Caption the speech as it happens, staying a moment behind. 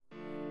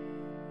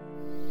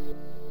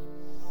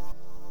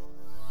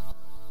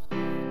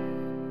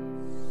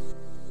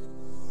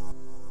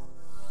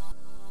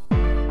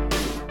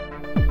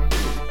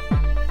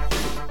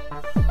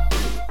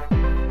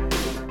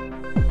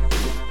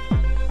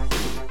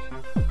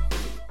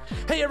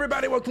Hey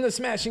everybody, welcome to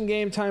Smashing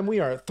Game Time.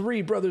 We are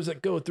three brothers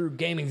that go through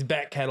gaming's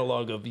back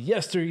catalog of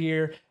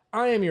yesteryear.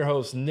 I am your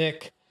host,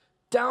 Nick.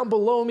 Down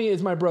below me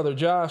is my brother,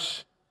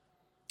 Josh.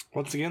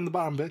 Once again, the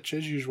bottom bitch,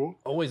 as usual.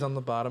 Always on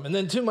the bottom. And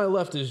then to my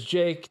left is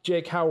Jake.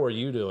 Jake, how are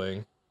you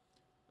doing?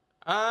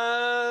 I'm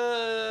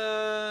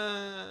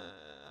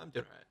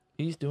doing all right.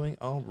 He's doing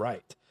all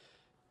right.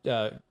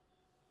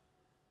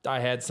 I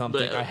had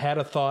something. I had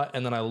a thought,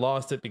 and then I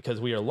lost it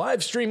because we are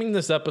live streaming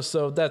this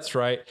episode. That's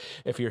right.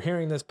 If you're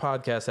hearing this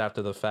podcast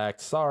after the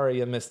fact, sorry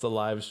you missed the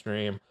live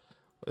stream.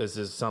 This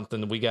is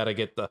something we gotta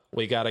get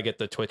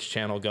the Twitch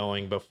channel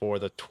going before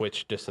the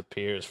Twitch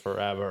disappears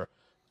forever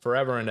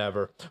and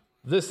ever.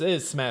 This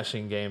is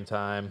Smashing Game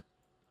Time.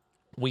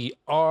 We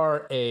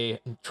are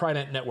a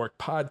Trident Network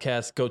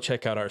podcast. Go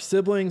check out our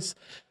siblings.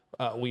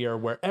 We are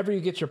wherever you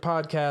get your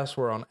podcasts.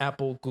 We're on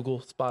Apple,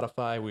 Google,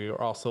 Spotify. We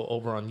are also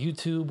over on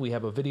YouTube. We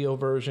have a video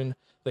version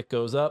that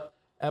goes up.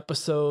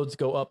 Episodes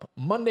go up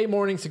Monday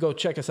mornings, so go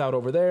check us out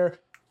over there.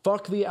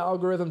 Fuck the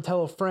algorithm.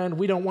 Tell a friend.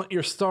 We don't want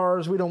your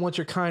stars. We don't want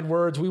your kind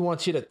words. We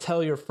want you to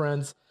tell your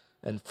friends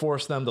and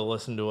force them to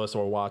listen to us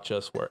or watch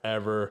us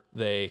wherever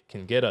they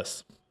can get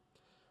us.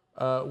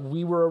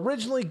 We were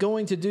originally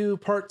going to do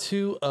part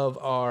 2 of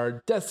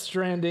our Death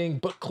Stranding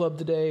book club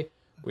today.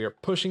 We are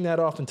pushing that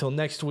off until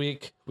next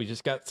week. We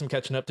just got some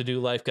catching up to do.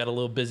 Life got a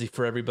little busy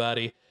for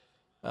everybody.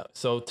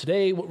 So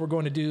today, what we're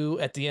going to do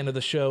at the end of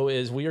the show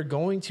is we are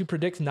going to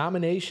predict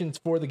nominations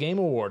for the Game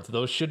Awards.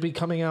 Those should be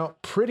coming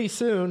out pretty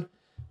soon,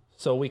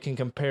 so we can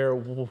compare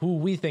who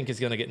we think is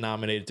going to get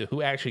nominated to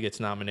who actually gets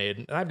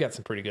nominated. And I've got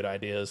some pretty good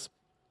ideas.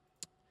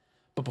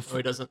 But before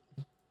he doesn't.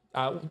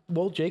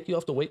 Well, Jake, you'll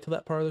have to wait till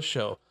that part of the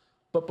show.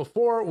 But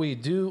before we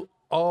do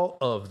all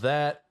of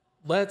that,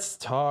 let's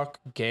talk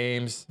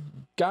games.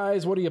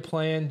 Guys, what are you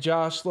playing?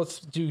 Josh, let's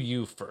do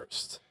you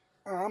first.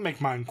 I'll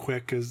make mine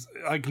quick because,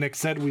 like Nick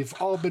said, we've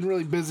all been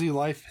really busy.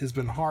 Life has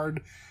been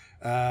hard.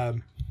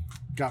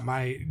 Got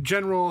my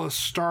general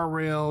Star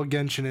Rail,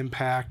 Genshin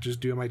Impact, just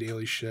doing my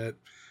daily shit.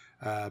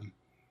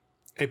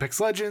 Apex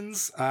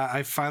Legends,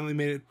 I finally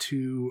made it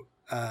to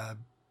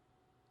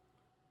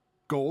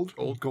Gold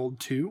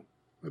 2,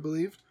 I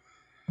believe.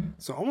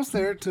 So almost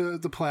there to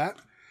the plat.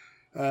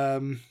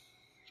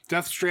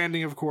 Death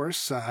Stranding, of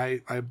course.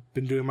 I've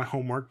been doing my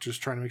homework,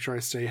 just trying to make sure I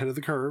stay ahead of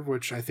the curve,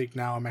 which I think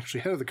now I'm actually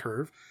ahead of the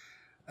curve.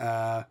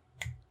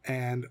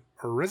 And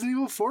a Resident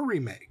Evil 4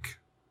 remake.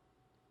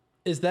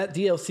 Is that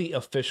DLC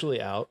officially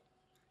out?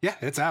 Yeah,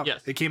 it's out.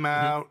 Yes. It came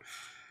out,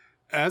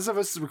 as of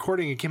us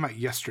recording, it came out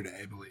yesterday,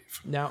 I believe.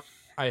 Now,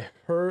 I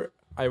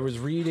was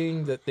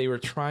reading that they were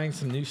trying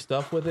some new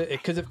stuff with it,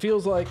 because it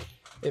feels like,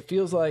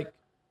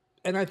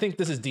 and I think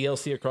this is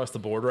DLC across the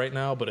board right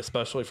now, but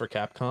especially for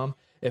Capcom,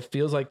 it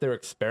feels like they're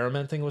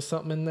experimenting with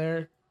something in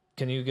there.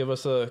 I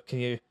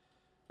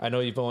know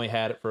you've only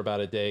had it for about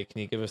a day.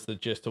 Can you give us the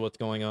gist of what's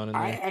going on in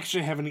there? I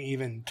actually haven't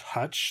even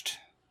touched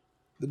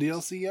the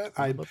DLC yet.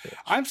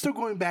 I'm still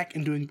going back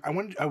and doing, I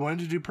wanted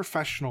to do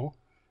professional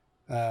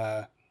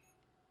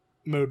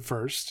mode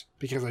first,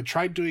 because I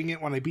tried doing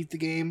it when I beat the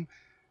game.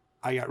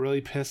 I got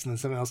really pissed, and then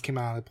something else came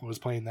out and I was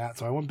playing that.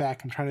 So I went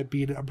back and trying to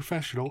beat it on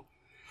professional.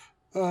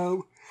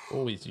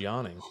 He's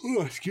yawning.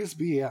 Oh, excuse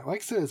me. Yeah, like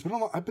I said, it's been a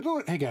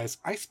long. Hey guys,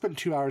 I spent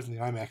 2 hours in the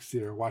IMAX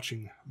theater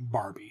watching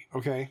Barbie.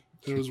 Okay,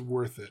 it was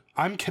worth it.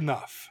 I'm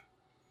Knuff.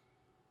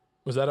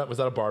 Was that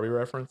a Barbie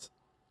reference?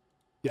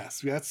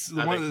 Yes, that's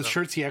one of the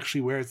shirts he actually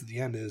wears at the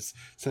end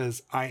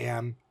says "I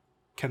am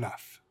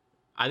Knuff."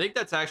 I think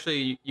that's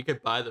actually, you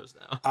could buy those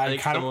now. I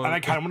kind of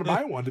want to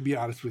buy one, to be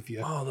honest with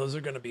you. Oh, those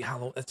are going to be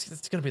Halloween.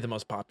 It's going to be the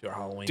most popular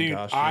Halloween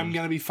costume. I'm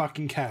going to be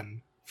fucking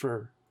Ken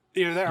for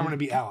either that or I'm going to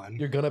be Alan.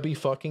 You're going to be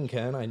fucking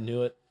Ken. I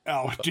knew it.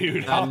 Oh,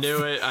 dude. I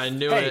knew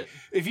it.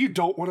 If you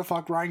don't want to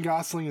fuck Ryan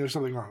Gosling, there's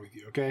something wrong with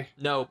you, okay?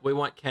 No, we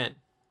want Ken.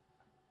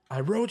 I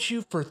wrote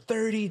you for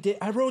 30 days.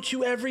 I wrote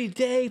you every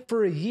day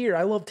for a year.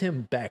 I loved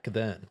him back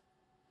then.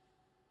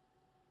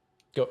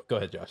 Go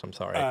ahead, Josh. I'm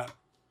sorry.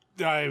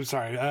 I'm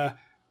sorry.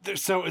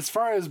 So as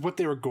far as what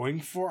they were going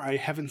for, I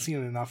haven't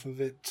seen enough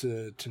of it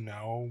to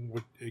know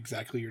what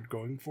exactly you're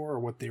going for or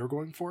what they were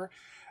going for.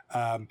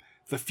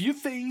 The few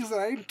things that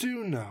I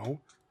do know,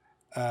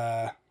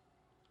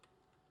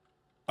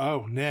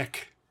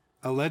 Nick,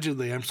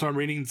 allegedly, I'm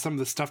reading some of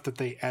the stuff that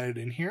they added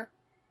in here.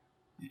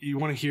 You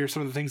want to hear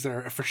some of the things that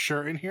are for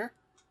sure in here?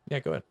 Yeah,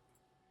 go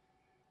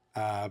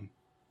ahead.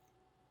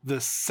 The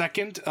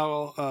second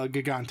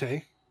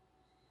Gigante.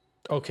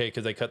 Okay,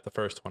 because they cut the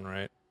first one,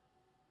 right?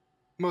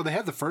 Well, they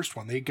had the first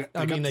one. They cut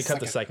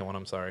the second one.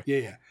 I'm sorry.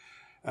 Yeah.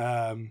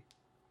 The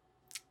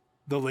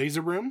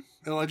laser room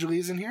allegedly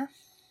is in here.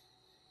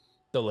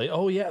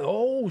 Oh yeah.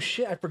 Oh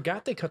shit! I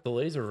forgot they cut the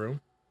laser room.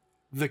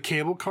 The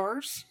cable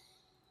cars.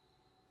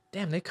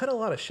 Damn, they cut a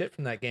lot of shit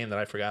from that game that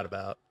I forgot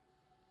about.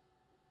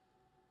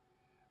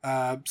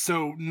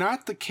 So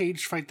not the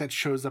cage fight that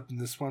shows up in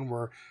this one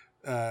where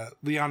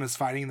Leon is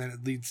fighting and then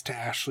it leads to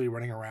Ashley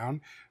running around,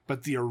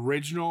 but the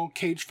original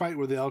cage fight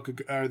where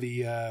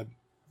the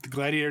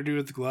gladiator dude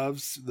with the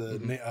gloves,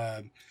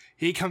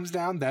 he comes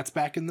down, that's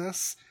back in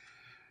this.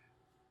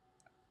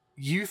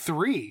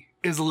 U3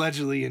 is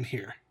allegedly in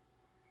here.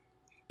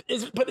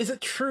 But is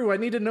it true? I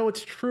need to know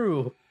it's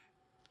true.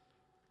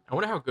 I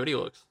wonder how good he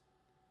looks.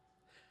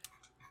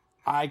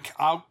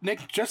 I'll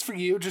Nick, just for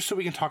you, just so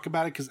we can talk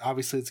about it, because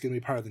obviously it's going to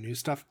be part of the new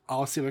stuff.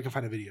 I'll see if I can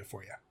find a video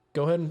for you.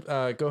 Go ahead and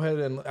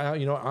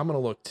you know what, I'm gonna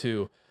look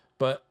too.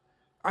 But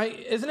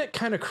isn't it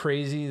kind of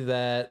crazy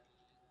that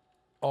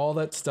all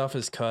that stuff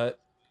is cut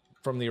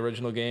from the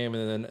original game,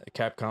 and then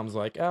Capcom's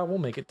like, we'll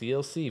make it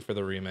DLC for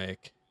the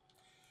remake.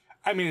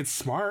 I mean, it's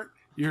smart.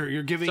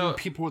 You're giving So-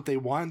 people what they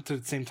want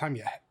at the same time.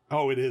 Yeah.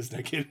 Oh, it is,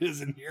 Nick. It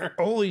is in here.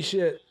 Holy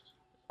shit!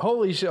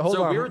 Hold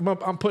So on,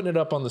 I'm putting it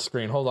up on the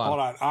screen. Hold on.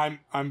 Hold on.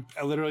 I'm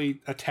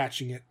literally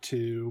attaching it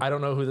to. I don't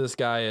know who this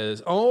guy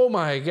is. Oh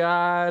my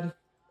god.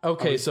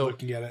 Okay, he's so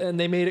looking at it. and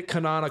they made it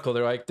canonical.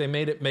 They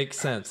made it make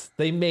sense.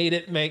 They made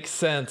it make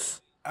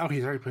sense. Oh,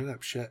 he's already putting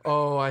up shit.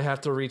 Oh, I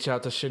have to reach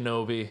out to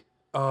Shinobi.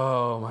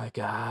 Oh my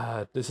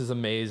god, this is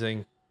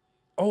amazing.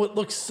 Oh, it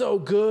looks so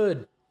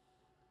good.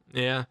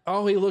 Yeah.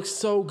 Oh, he looks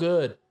so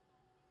good.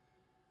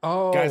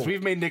 Oh, Guys,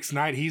 we've made Nick's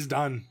night. He's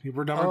done.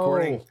 We're done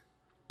recording.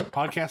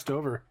 Podcast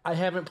over. I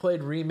haven't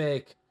played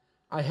remake.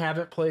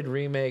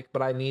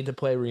 But I need to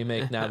play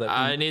remake now that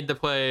I need to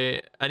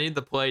play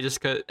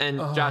just cause. And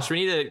Josh,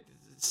 we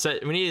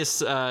need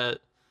to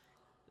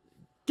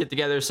get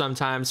together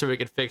sometime so we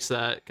could fix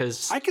that,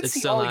 because I can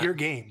see all your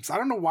games. I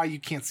don't know why you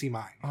can't see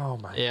mine. Oh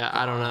my Yeah,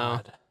 I don't know.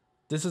 God.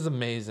 This is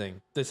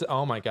amazing.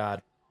 Oh my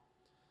god.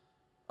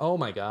 Oh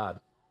my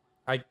god.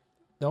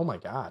 Oh my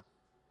god.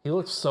 He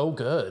looks so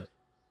good.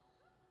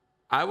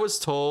 I was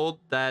told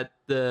that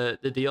the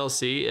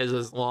DLC is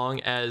as long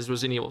as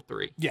Resident Evil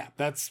 3. Yeah,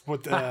 that's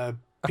what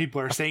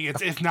people are saying.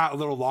 It's not a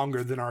little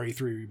longer than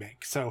RE3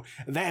 remake. So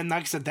then,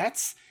 like I said,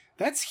 that's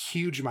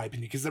huge in my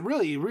opinion, because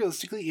really,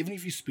 realistically, even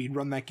if you speed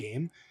run that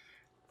game,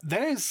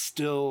 that is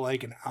still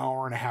like an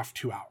hour and a half,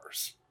 2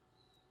 hours.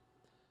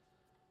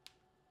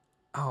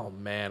 Oh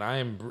man, I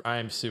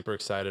am super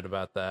excited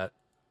about that.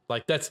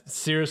 Like, that's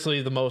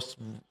seriously the most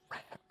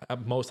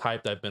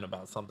hyped I've been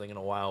about something in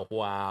a while.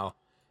 Wow.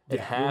 It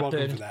You're welcome for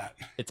happened. that.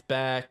 It's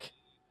back.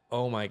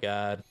 Oh my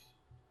god.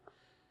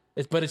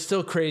 But it's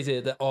still crazy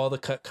that all the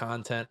cut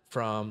content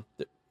from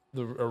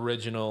the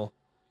original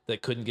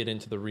that couldn't get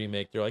into the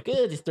remake, they're like,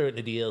 just throw it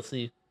in the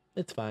DLC.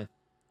 It's fine.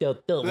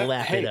 They'll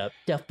lap it up.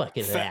 They'll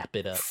fucking lap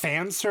it up.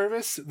 Fan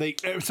service. The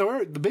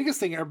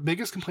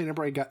biggest complaint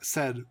everybody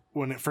said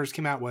when it first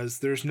came out was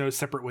there's no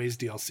Separate Ways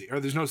DLC, or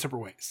there's no Separate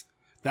Ways.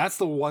 That's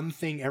the one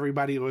thing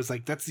everybody was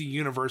like, that's the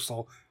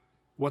universal.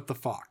 What the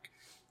fuck?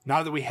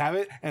 Now that we have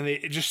it, and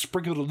it just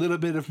sprinkled a little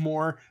bit of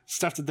more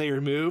stuff that they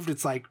removed,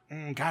 it's like,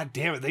 god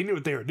damn it, they knew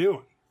what they were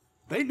doing.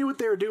 They knew what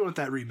they were doing with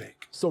that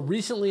remake. So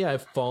recently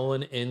I've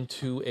fallen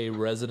into a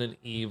Resident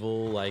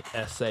Evil like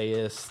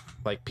essayist,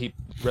 like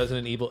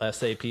Resident Evil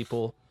essay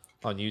people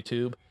on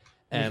YouTube.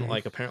 And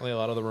like apparently a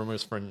lot of the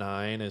rumors for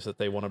 9 is that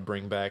they want to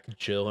bring back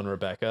Jill and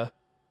Rebecca.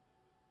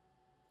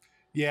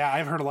 Yeah,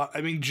 I've heard a lot. I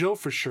mean, Jill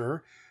for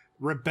sure.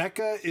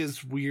 Rebecca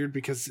is weird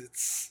because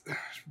it's,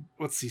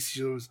 let's see,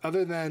 she was,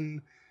 other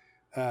than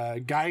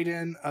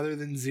Gaiden, other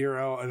than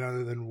 0, and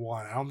other than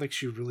 1, I don't think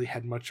she really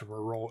had much of a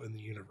role in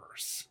the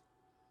universe.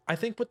 I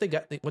think what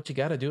you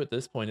got to do at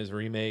this point is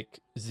remake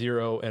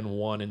 0 and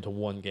 1 into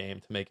one game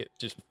to make it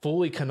just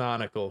fully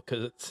canonical,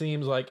 because it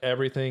seems like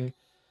everything's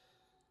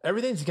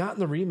gotten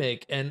the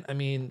remake. And I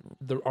mean,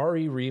 the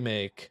RE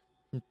remake,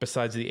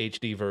 besides the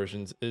HD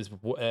versions, is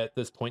at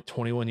this point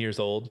 21 years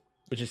old,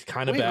 which is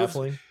kind of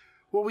baffling.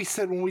 Well, we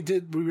said when we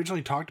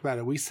originally talked about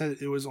it, we said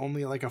it was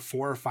only like a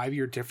 4 or 5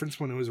 year difference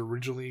when it was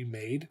originally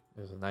made.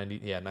 It was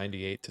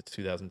 98 to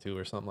 2002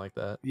 or something like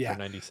that. Yeah, or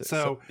 96.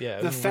 So yeah,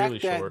 it the was fact really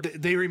that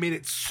short. they remade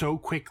it so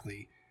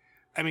quickly,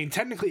 I mean,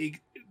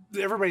 technically,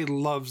 everybody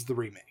loves the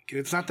remake.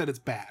 It's not that it's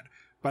bad,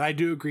 but I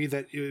do agree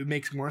that it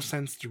makes more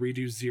sense to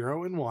redo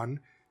 0 and 1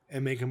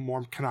 and make them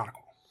more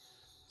canonical.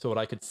 So what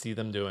I could see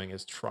them doing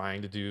is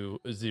trying to do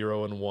a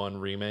 0 and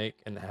 1 remake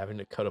and having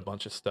to cut a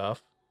bunch of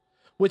stuff.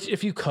 Which,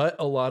 if you cut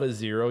a lot of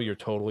 0, you're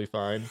totally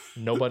fine.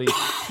 Nobody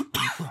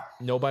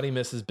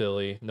misses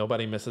Billy.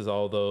 Nobody misses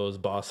all those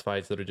boss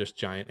fights that are just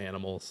giant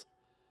animals.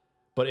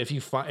 But if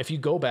you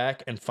go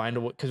back and find a,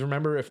 because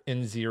remember, if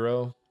in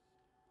 0,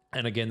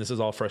 and again, this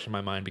is all fresh in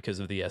my mind because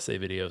of the essay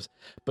videos,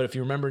 but if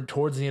you remember,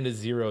 towards the end of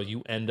 0,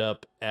 you end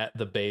up at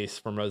the base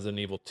from Resident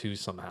Evil 2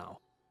 somehow.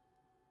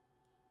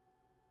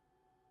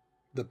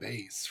 The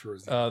base for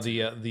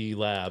the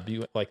lab,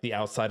 you like the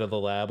outside of the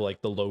lab,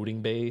 like the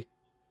loading bay.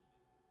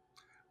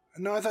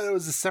 No, I thought it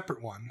was a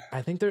separate one.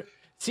 I think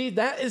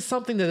that is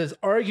something that is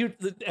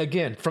argued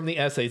again from the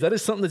essays. That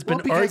is something that's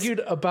been argued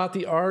about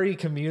the RE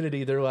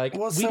community. They're like, we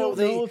don't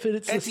know if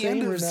it's at the the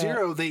end same or of not.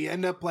 0. They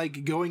end up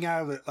like going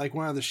out of it, like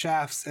one of the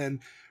shafts, and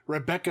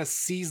Rebecca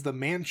sees the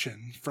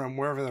mansion from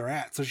wherever they're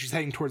at, so she's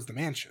heading towards the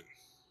mansion,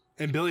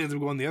 and Billy ends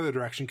up going the other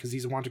direction because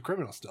he's a wanted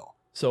criminal still.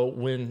 So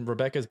when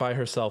Rebecca's by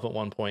herself at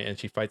one point and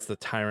she fights the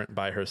tyrant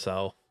by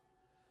herself,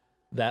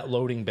 that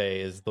loading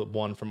bay is the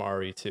one from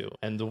RE2,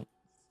 and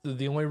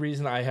the only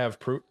reason I have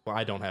proof, well,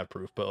 I don't have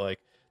proof, but like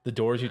the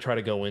doors you try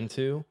to go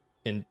into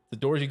in the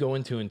doors you go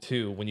into in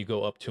 2, when you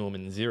go up to them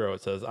in 0,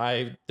 it says,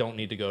 I don't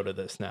need to go to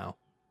this now.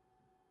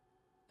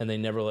 And they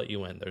never let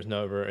you in. It's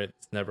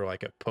never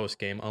like a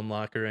post-game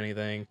unlock or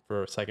anything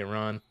for a second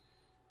run.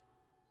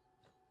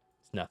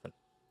 It's nothing.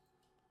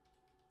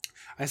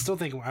 I still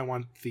think I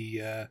want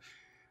the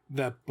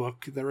that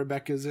book that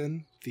Rebecca's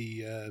in.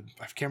 I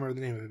can't remember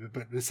the name of it,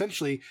 but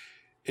essentially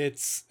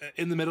it's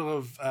in the middle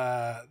of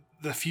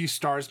the few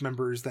STARS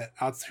members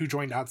who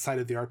joined outside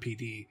of the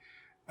RPD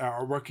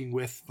are working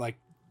with like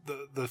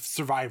the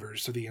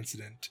survivors of the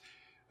incident.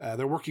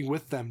 They're working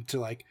with them to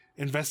like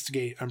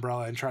investigate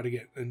Umbrella and try to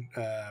get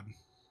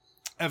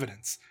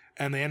evidence.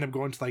 And they end up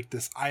going to like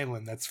this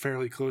island that's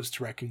fairly close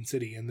to Raccoon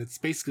City, and it's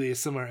basically a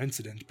similar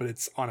incident, but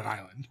it's on an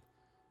island.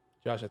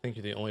 Josh, I think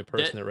you're the only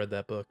person that read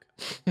that book.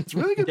 It's a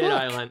really good Dead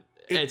book. Island.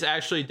 It's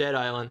actually Dead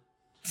Island.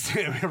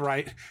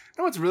 Right.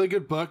 No, it's a really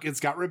good book. It's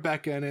got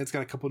Rebecca in it. It's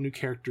got a couple new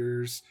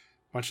characters,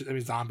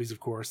 zombies, of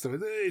course. So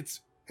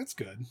it's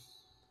good.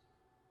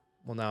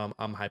 Well, now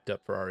I'm hyped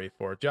up for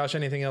RE4. Josh,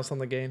 anything else on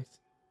the games?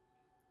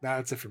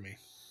 That's it for me.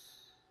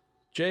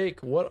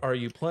 Jake, what are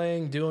you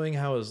playing, doing?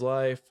 How is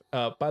life?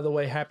 By the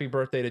way, happy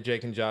birthday to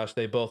Jake and Josh.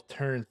 They both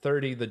turned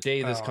 30 the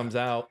day this comes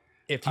out.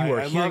 If you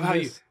are hearing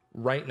this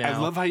right now. I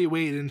love how you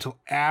waited until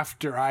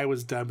after I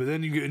was done, but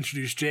then you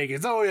introduce Jake.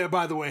 It's, oh yeah,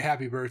 by the way,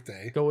 happy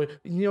birthday.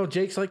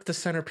 Jake's like the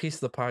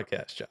centerpiece of the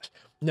podcast, Josh.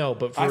 No,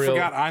 but for I real.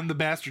 forgot I'm the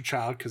bastard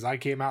child because I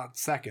came out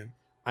second.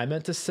 I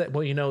meant to say,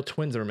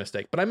 twins are a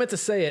mistake, but I meant to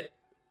say it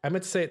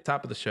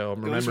top of the show.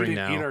 I'm remembering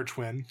now. Eat our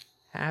twin.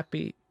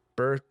 Happy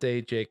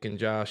birthday, Jake and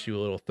Josh, you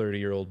little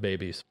 30-year-old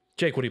babies.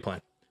 Jake, what are you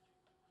playing?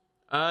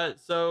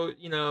 So,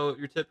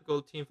 your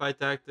typical team fight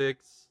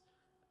tactics.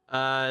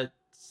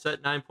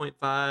 Set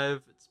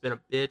 9.5. It's been a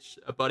bitch.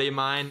 A buddy of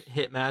mine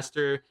hit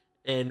master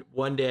in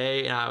one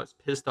day, and I was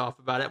pissed off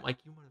about it. I'm like,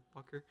 you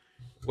motherfucker.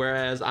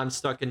 Whereas I'm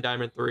stuck in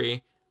Diamond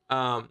 3.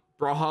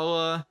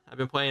 Brawlhalla. I've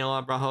been playing a lot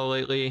of Brawlhalla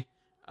lately.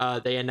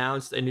 They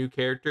announced a new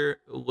character,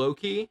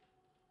 Loki.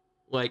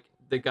 Like,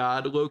 the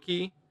god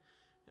Loki.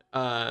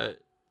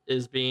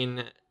 Is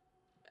being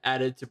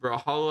added to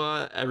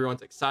Brawlhalla.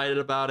 Everyone's excited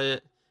about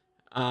it.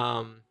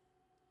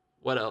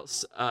 What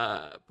else?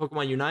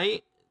 Pokemon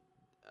Unite.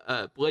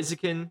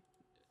 Blaziken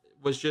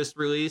was just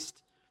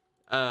released.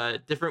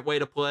 Different way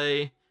to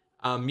play.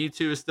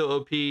 Mewtwo is still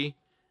OP.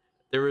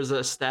 There was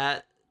a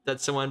stat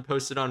that someone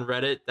posted on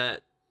Reddit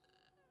that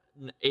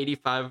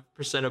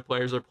 85% of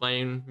players are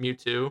playing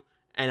Mewtwo,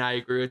 and I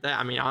agree with that.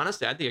 I mean,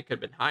 honestly, I think it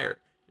could have been higher,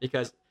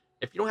 because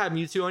if you don't have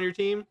Mewtwo on your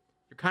team,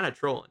 you're kind of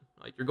trolling.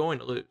 Like, you're going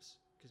to lose,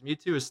 because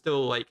Mewtwo is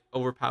still like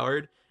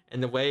overpowered,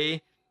 and the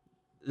way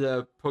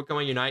the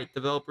Pokemon Unite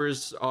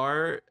developers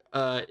are,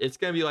 it's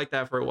gonna be like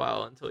that for a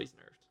while until he's nerfed.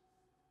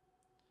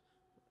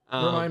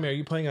 Remind me, are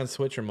you playing on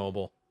Switch or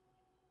mobile?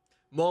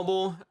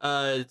 Mobile.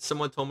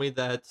 Someone told me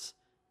that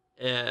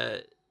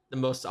the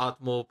most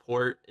optimal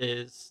port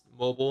is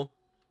mobile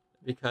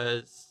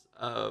because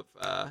of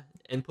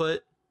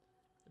input.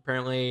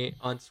 Apparently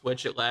on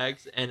Switch it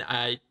lags, and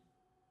I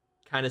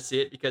kind of see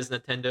it because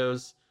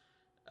Nintendo's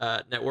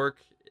network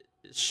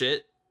is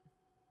shit.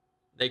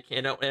 They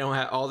don't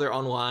have all their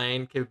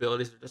online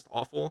capabilities are just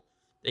awful.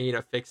 They need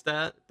to fix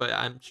that, but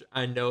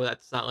I know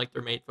that's not like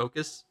their main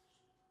focus,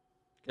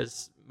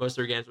 because most of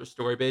their games were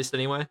story based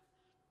anyway.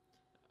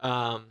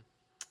 What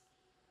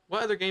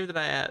other game did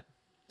I add?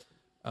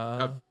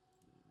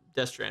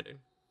 Death Stranding.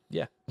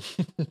 Yeah,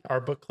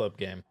 our book club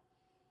game.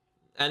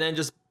 And then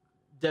just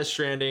Death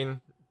Stranding,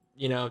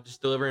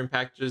 just delivering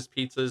packages,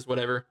 pizzas,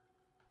 whatever.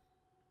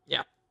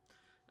 Yeah.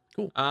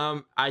 Cool.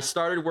 I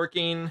started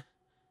working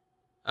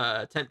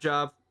a temp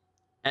job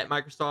at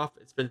Microsoft.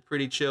 It's been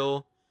pretty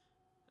chill.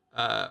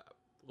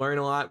 Learning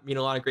a lot, meeting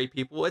a lot of great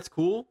people. It's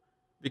cool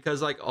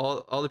because like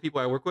all the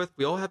people I work with,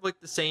 we all have like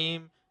the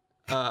same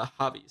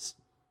hobbies.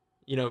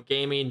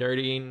 Gaming,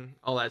 nerding,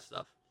 all that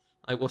stuff.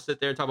 Like, we'll sit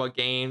there and talk about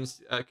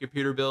games,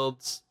 computer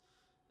builds,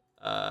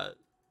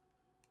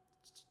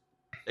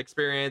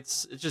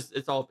 experience.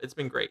 It's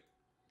been great.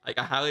 Like,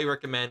 I highly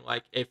recommend,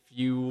 like, if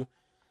you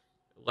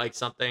like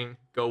something,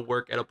 go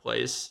work at a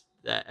place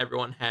that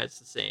everyone has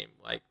the same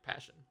like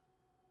passion.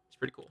 It's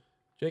pretty cool.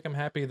 Jake, I'm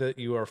happy that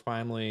you are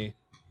finally,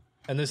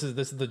 and this is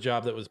the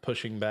job that was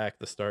pushing back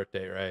the start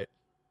date, right?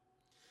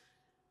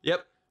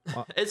 Yep.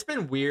 It's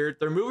been weird.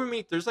 They're moving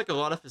me. There's like a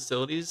lot of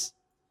facilities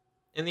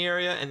in the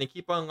area, and they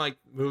keep on like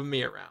moving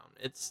me around.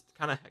 It's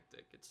kind of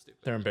hectic. It's stupid.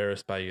 They're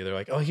embarrassed by you. They're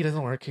like, "Oh, he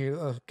doesn't work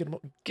here.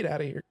 Get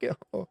out of here. Go."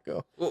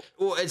 Well,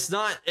 it's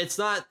not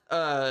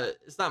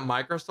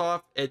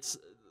Microsoft. It's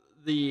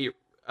the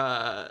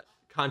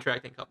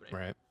contracting company.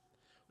 Right.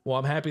 Well,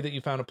 I'm happy that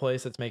you found a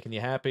place that's making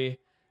you happy,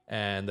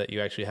 and that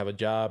you actually have a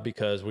job,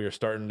 because we were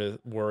starting to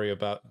worry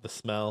about the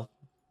smell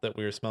that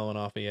we were smelling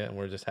off of you, and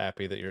we're just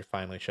happy that you're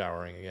finally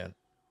showering again.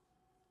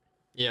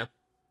 Yeah.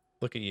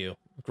 Look at you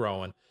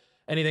growing.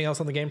 Anything else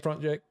on the game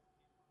front, Jake?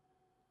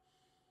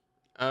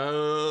 I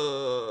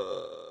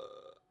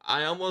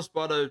almost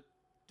bought a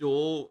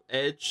dual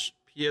edge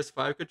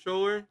PS5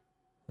 controller.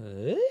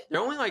 They're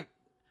only like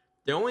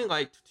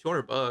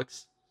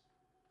 $200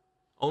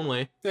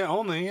 only. Yeah,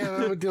 only. Yeah,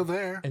 no deal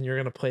there. And you're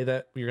gonna play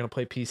that. You're gonna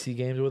play PC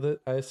games with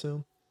it, I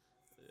assume.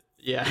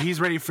 Yeah. He's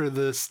ready for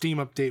the Steam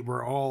update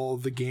where all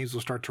the games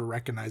will start to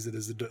recognize it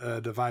as a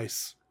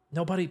device.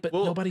 Nobody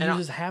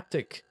uses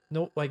haptic.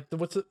 No, like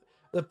what's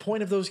the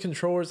point of those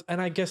controllers?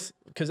 And I guess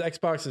because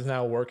Xbox is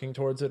now working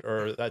towards it,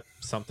 or that's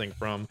something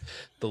from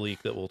the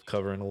leak that we'll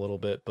cover in a little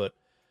bit. But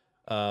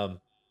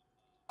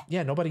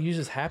yeah, nobody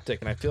uses haptic,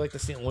 and I feel like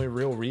that's the only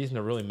real reason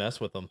to really mess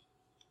with them.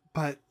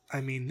 But I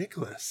mean,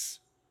 Nicholas,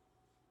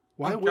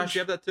 why would Josh, you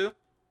have that too?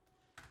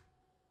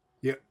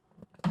 Yeah,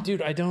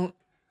 Dude, I don't.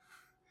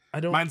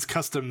 Mine's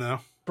custom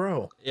though.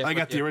 Bro, Yeah, I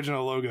got the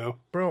original logo.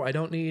 bro, I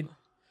don't need.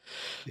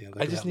 Yeah, look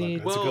I at just that logo.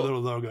 need- It's a Whoa. good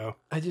little logo.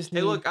 I just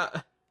need. Hey, look,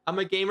 I'm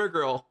a gamer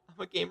girl.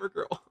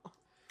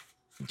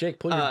 Jake,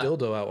 pull your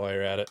dildo out while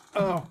you're at it.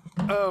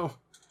 Oh.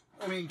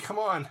 I mean, come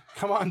on,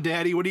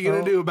 Daddy. What are you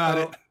gonna do about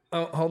it?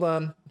 Oh, hold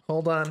on.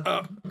 Hold on.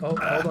 Hold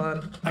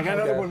on. I got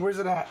another one. Where's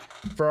it at?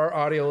 For our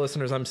audio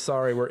listeners, I'm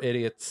sorry, we're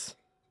idiots.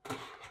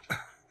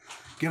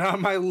 Get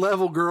on my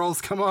level, girls.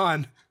 Come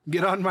on,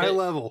 get on my Hey.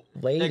 level.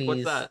 Ladies, Nick,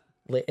 what's that?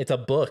 It's a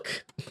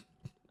book.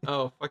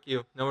 Oh, fuck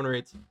you. No one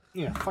reads.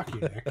 Yeah, fuck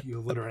you, Nick. You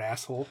illiterate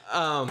asshole.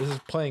 This is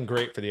playing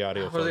great for the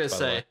audio. What was I folks,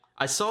 gonna by the say?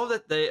 I saw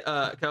that they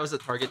 'cause I was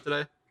at Target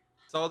today.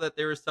 Saw that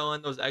they were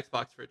selling those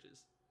Xbox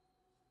fridges.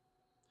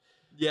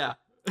 Yeah.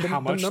 How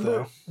much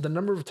though? The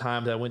number of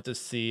times I went to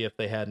see if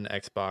they had an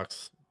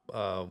Xbox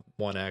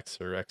One X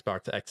or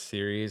Xbox X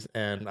Series,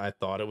 and I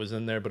thought it was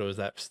in there, but it was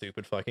that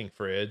stupid fucking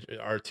fridge,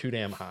 are too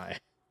damn high.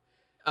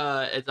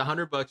 It's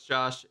 $100,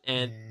 Josh,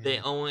 and they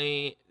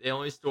only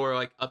store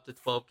like up to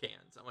 12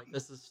 cans. I'm like,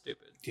 this is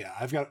stupid. Yeah,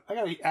 I got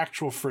an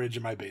actual fridge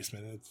in my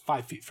basement. It's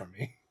 5 feet from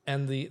me.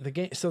 And the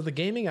game, so the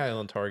gaming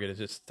island Target is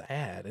just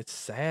sad. It's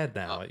sad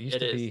now. It used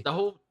to be. The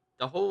whole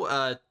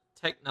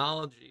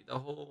technology, the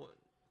whole.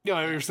 You know,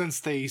 ever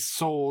since they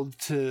sold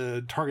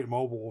to Target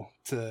Mobile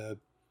to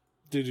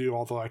do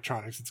all the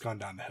electronics, it's gone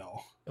down to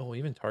hell. Oh,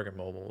 even Target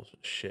Mobile was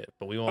shit.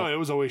 But we Oh, won't. it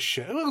was always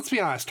shit. Well, let's be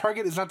honest.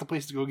 Target is not the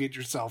place to go get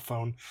your cell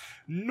phone,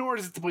 nor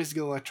is it the place to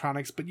get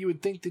electronics, but you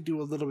would think they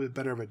do a little bit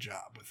better of a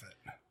job with it.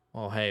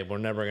 Well, hey, we're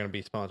never going to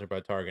be sponsored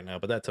by Target now,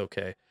 but that's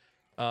okay.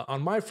 On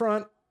my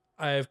front,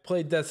 I've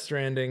played Death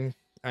Stranding.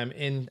 I'm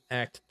in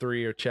Act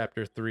 3 or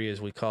Chapter 3,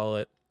 as we call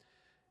it.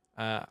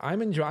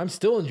 I'm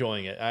still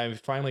enjoying it.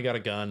 I've finally got a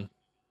gun.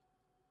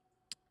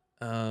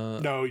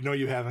 No,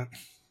 you haven't.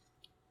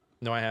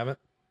 No, I haven't.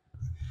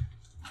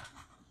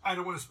 I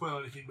don't want to spoil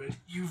anything, but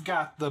you've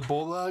got the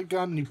Bola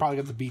gun, and you probably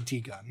got the BT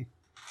gun.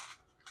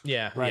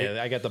 Yeah, Right.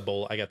 yeah, I got the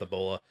bola.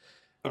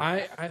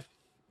 Okay.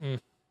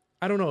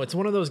 I don't know. It's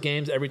one of those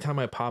games. Every time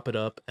I pop it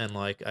up and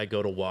like I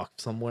go to walk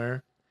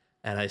somewhere,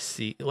 and I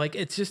see like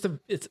it's a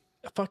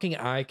fucking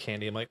eye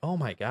candy. I'm like, oh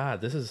my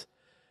god,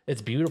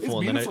 it's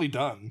beautiful. It's and beautifully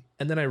done.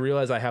 then I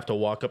realize I have to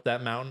walk up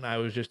that mountain. I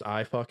was just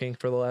eye fucking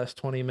for the last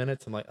 20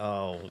 minutes. I'm like,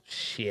 oh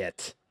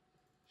shit.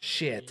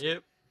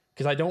 Yep.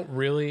 Because I don't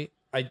really,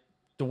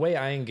 the way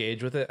I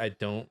engage with it, I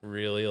don't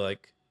really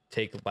like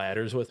take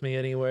ladders with me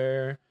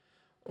anywhere.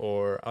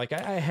 Or like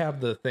I have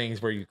the things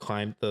where you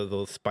climb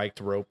the spiked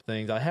rope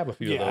things. I have a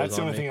few of Yeah, those. that's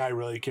the on only me. thing I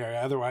really carry.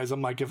 Otherwise,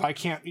 I'm like, if I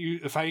can't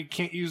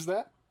use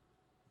that,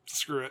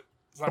 screw it.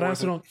 It's not But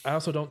worth I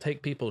also don't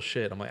take people's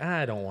shit. I'm like,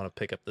 I don't want to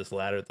pick up this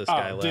ladder that this it.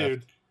 guy Oh, left.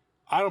 dude,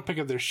 I don't pick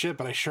up their shit,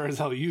 but I sure as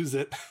hell use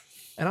it.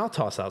 And I'll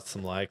toss out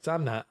some likes.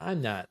 I'm not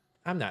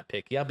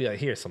picky. I'll be like,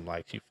 here's some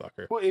likes, you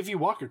fucker. Well, if you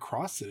walk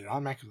across it, it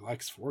automatically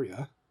likes for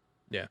you.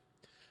 Yeah.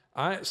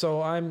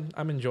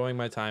 I'm enjoying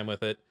my time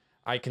with it.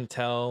 I can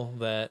tell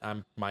that I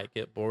might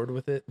get bored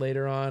with it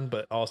later on,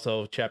 but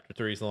also chapter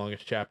 3 is the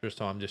longest chapter,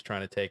 so I'm just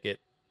trying to take it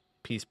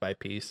piece by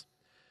piece.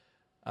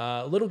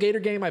 Little Gator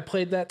Game, I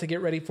played that to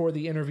get ready for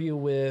the interview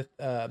with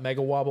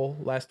Mega Wobble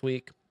last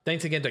week.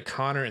 Thanks again to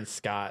Connor and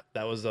Scott.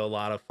 That was a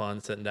lot of fun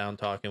sitting down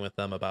talking with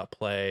them about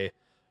play,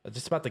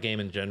 just about the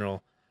game in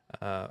general.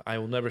 I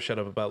will never shut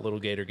up about Little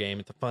Gator Game.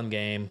 It's a fun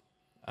game.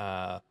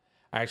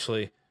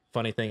 Actually,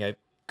 funny thing, I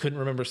couldn't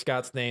remember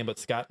Scott's name, but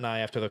Scott and I,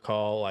 after the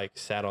call, like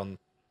sat on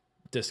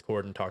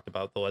Discord and talked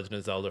about The Legend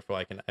of Zelda for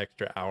like an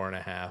extra hour and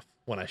a half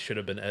when I should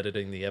have been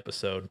editing the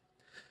episode.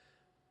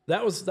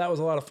 That was a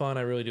lot of fun.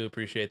 I really do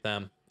appreciate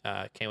them.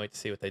 Can't wait to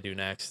see what they do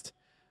next.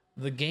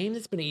 The game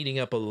that's been eating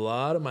up a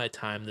lot of my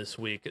time this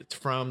week, it's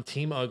from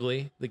Team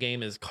Ugly. The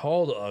game is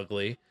called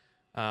Ugly.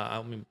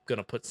 I'm going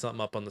to put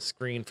something up on the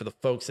screen for the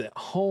folks at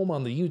home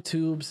on the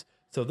YouTubes.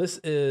 So this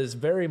is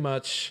very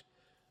much,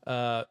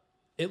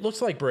 it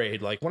looks like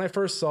Braid. Like when I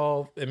first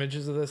saw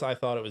images of this, I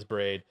thought it was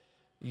Braid.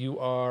 You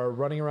are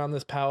running around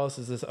this palace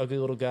as this ugly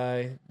little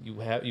guy.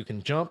 You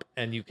can jump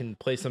and you can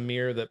place a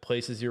mirror that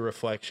places your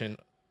reflection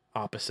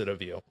opposite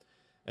of you.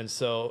 And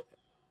so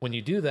when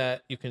you do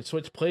that, you can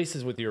switch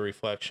places with your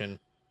reflection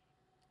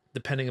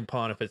depending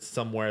upon if it's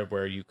somewhere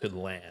where you could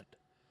land.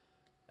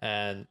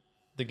 And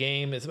the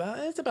game is about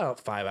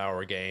a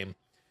 5-hour game,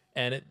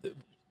 and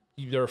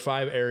there are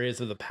 5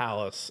 areas of the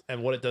palace.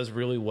 And what it does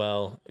really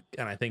well,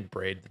 and I think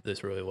Braid did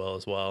this really well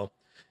as well,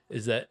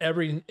 is that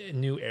every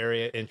new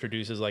area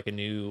introduces like a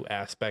new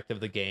aspect of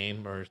the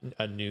game or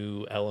a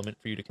new element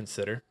for you to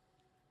consider.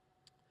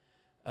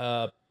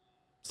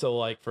 So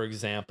like, for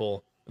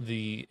example,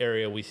 the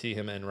area we see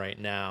him in right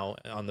now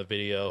on the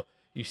video,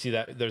 you see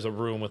that there's a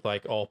room with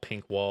like all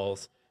pink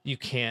walls. You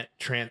can't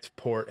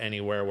transport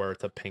anywhere where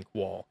it's a pink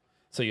wall.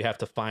 So you have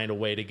to find a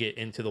way to get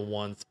into the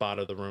one spot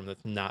of the room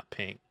that's not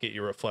pink, get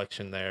your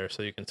reflection there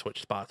so you can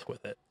switch spots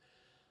with it.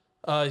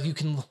 You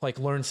can like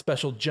learn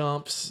special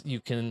jumps. You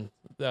can,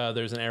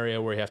 there's an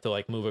area where you have to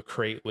like move a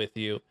crate with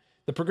you.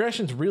 The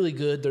progression's really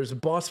good. There's a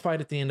boss fight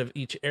at the end of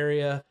each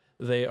area.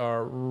 They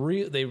are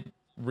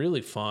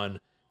really fun,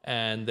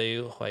 and they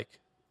like,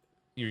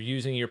 you're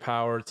using your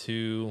power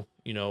to,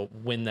 you know,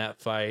 win that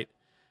fight.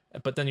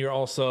 But then you're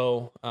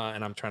also,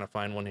 and I'm trying to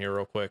find one here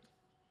real quick.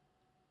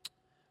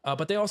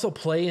 But they also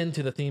play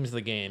into the themes of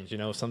the games. You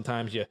know,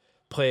 sometimes you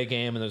play a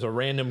game and there's a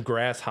random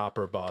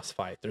grasshopper boss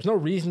fight. There's no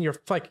reason you're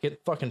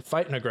fucking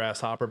fighting a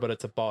grasshopper, but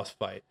it's a boss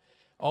fight.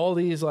 All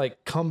these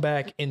like come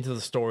back into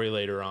the story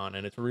later on,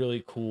 and it's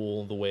really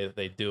cool the way that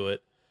they do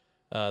it.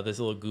 This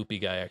little goopy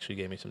guy actually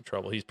gave me some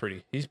trouble. He's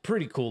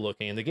pretty cool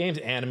looking, and the game's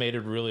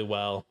animated really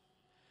well.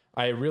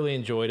 I really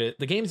enjoyed it.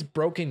 The game's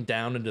broken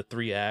down into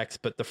 3 acts,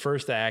 but the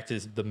first act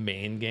is the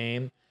main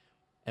game,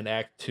 and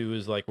act 2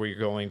 is like where you're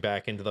going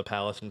back into the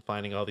palace and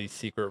finding all these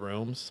secret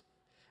rooms.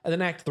 And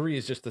then act 3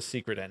 is just the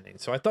secret ending.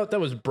 So I thought that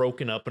was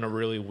broken up in a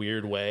really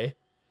weird way.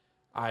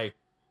 I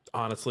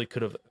honestly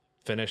could have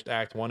finished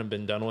act 1 and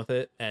been done with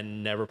it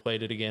and never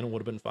played it again. It would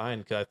have been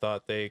fine, because I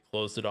thought they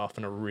closed it off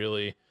in a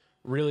really,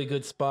 really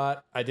good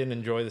spot. I didn't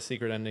enjoy the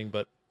secret ending,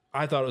 but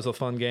I thought it was a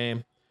fun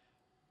game.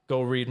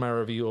 Go read my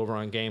review over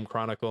on Game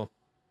Chronicle.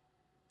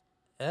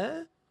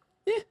 Yeah,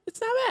 it's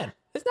not bad.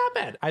 It's not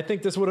bad. I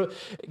think this would have...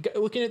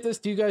 Looking at this,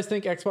 do you guys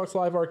think Xbox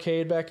Live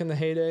Arcade back in the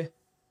heyday?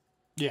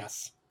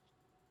 Yes.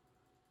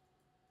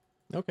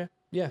 Okay.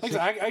 Yeah. Like, so,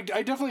 I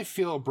definitely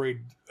feel a Braid.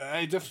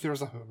 I definitely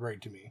feels like a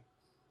Braid to me.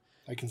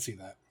 I can see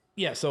that.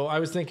 yeah, so I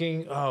was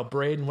thinking, oh,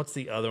 Braden, what's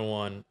the other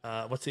one?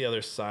 What's the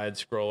other side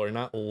scroller?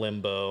 Not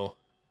Limbo.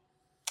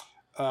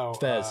 Oh,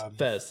 Fez.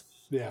 Fez.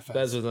 Yeah,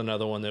 Fez was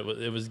another one that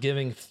was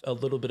giving a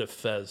little bit of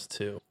Fez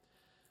too.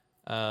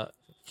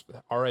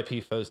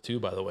 RIP Fez 2,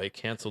 by the way,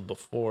 canceled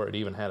before it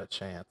even had a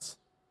chance.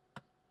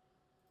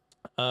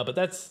 But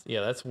that's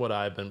what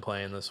I've been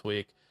playing this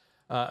week.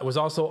 I was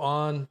also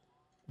on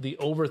the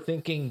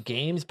Overthinking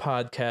Games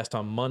podcast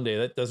on Monday.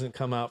 That doesn't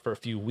come out for a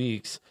few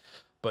weeks,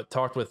 but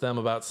talked with them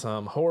about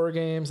some horror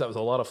games. That was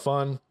a lot of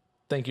fun.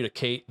 Thank you to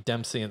Kate,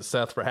 Dempsey, and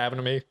Seth for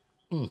having me.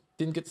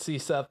 Didn't get to see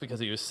Seth because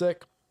he was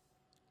sick,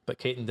 but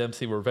Kate and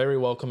Dempsey were very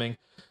welcoming.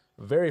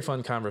 Very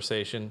fun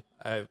conversation.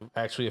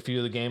 Actually, a few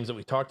of the games that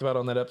we talked about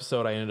on that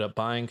episode, I ended up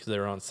buying because they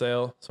were on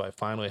sale. So I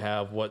finally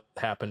have What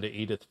Happened to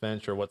Edith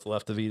Finch, or what's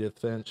left of Edith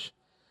Finch.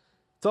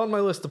 It's on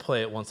my list to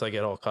play it once I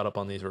get all caught up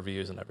on these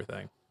reviews and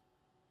everything.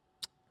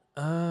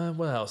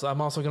 What else? I'm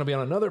also going to be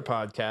on another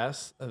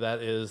podcast.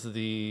 That is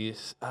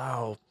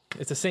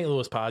it's a St.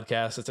 Louis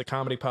podcast. It's a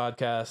comedy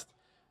podcast.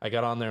 I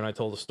got on there and I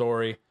told a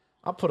story.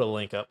 I'll put a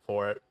link up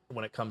for it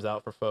when it comes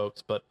out for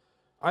folks, but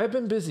I've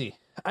been busy.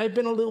 I've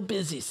been a little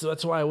busy, so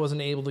that's why I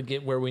wasn't able to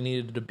get where we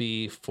needed to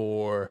be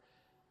for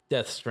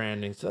Death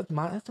Stranding. So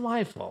that's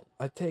my fault.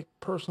 I take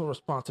personal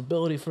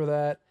responsibility for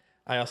that.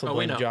 I also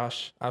blame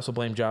Josh. I also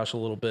blame Josh a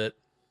little bit.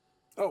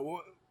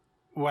 Oh,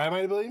 why am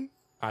I to blame?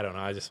 I don't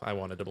know. I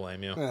wanted to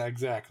blame you.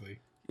 Exactly.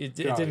 It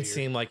didn't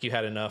seem like you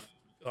had enough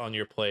on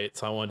your plate,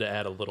 so I wanted to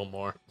add a little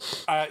more.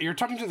 You're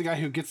talking to the guy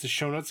who gets the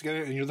show notes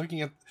together, and you're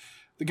looking at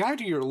the guy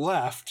to your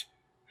left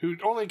who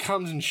only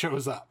comes and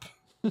shows up.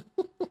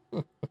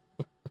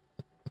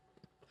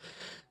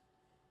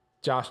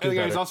 Josh, do and the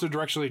better. guy's also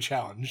directionally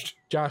challenged.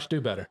 Josh, do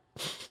better.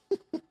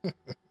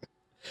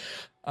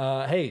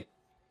 Hey,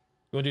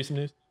 you want to do some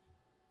news?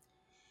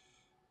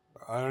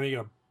 I don't need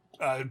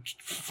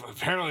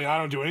apparently I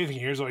don't do anything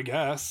here, so I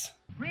guess.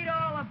 Read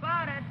all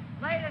about it.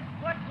 Latest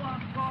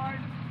football scores.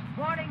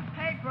 Morning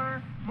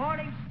paper.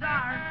 Morning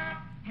Star.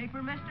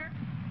 Paper, mister?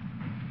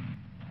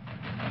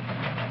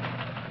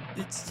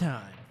 It's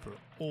time for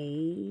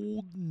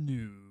old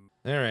news.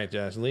 All right,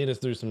 Josh, lead us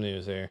through some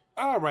news here.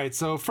 All right,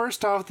 so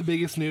first off, the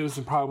biggest news,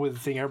 and probably the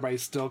thing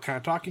everybody's still kind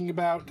of talking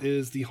about,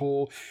 is the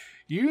whole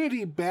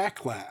Unity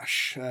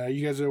backlash.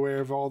 You guys are aware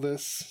of all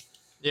this?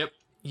 Yep.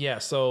 Yeah,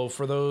 so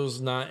for those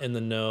not in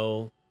the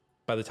know,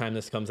 by the time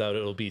this comes out,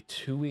 it'll be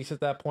 2 weeks at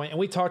that point. And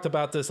we talked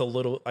about this a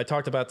little. I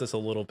talked about this a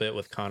little bit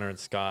with Connor and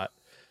Scott.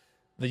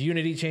 The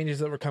Unity changes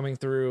that were coming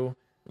through,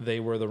 they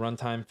were the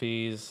runtime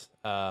fees.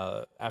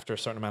 After a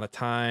certain amount of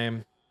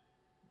time,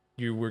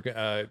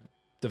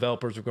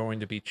 developers were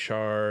going to be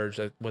charged.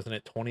 Wasn't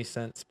it 20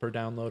 cents per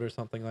download or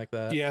something like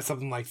that? Yeah,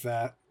 something like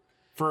that.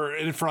 For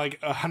like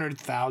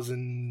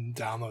 100,000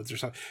 downloads or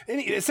something.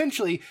 And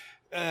essentially,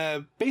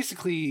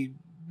 basically,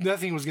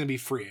 nothing was going to be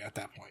free at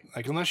that point.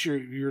 Like, unless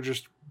you're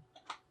just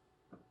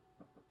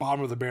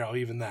bottom of the barrel,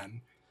 even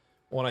then.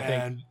 Well,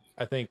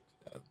 I think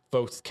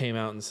folks came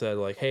out and said,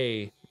 like,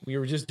 hey, we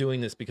were just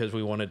doing this because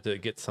we wanted to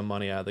get some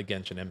money out of the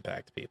Genshin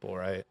Impact people,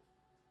 right?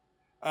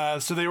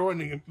 So they were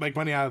wanting to make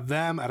money out of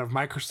them, out of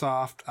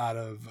Microsoft, out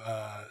of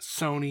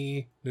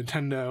Sony,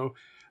 Nintendo.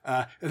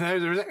 And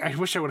I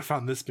wish I would have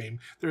found this meme.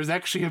 There was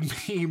actually a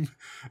meme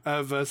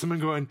of someone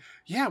going,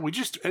 "Yeah, we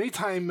just want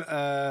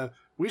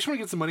to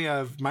get some money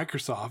out of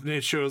Microsoft," and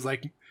it shows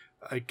like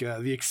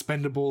the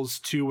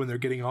Expendables 2 when they're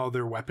getting all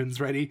their weapons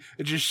ready.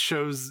 It just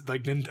shows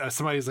like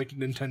somebody's like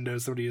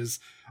Nintendo, somebody is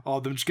all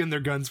of them just getting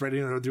their guns ready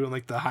and they're doing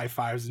like the high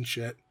fives and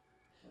shit.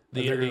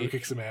 They're gonna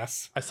kick some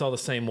ass. I saw the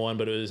same one,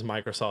 but it was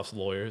Microsoft's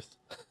lawyers.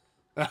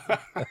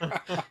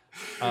 But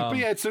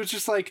yeah, so it's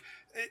just like,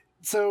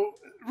 so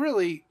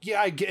really,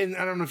 yeah, I get, and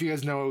I don't know if you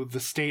guys know the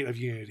state of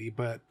Unity,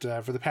 but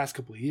for the past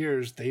couple of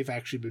years, they've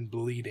actually been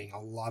bleeding a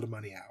lot of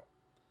money out.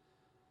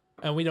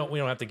 And we don't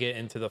have to get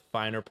into the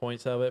finer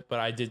points of it, but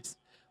I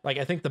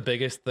think the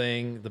biggest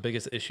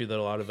issue that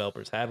a lot of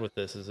developers had with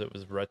this is it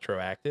was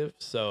retroactive.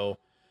 So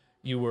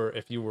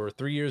if you were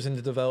 3 years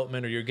into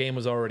development or your game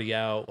was already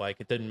out, like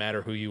it didn't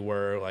matter who you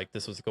were, like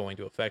this was going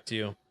to affect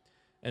you.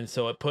 And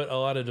so it put a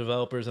lot of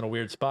developers in a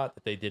weird spot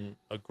that they didn't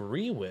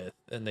agree with,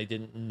 and they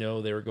didn't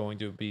know they were going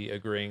to be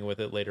agreeing with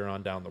it later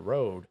on down the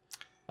road.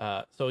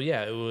 So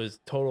yeah, it was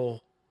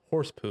total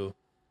horse poo.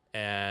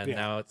 And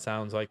now it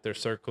sounds like they're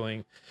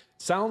circling.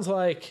 Sounds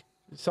like,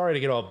 sorry to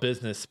get all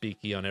business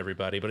speaky on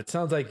everybody, but it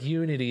sounds like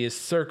Unity is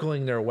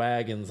circling their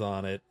wagons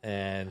on it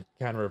and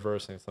kind of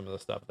reversing some of the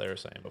stuff they were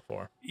saying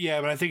before.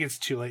 Yeah, but I think it's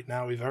too late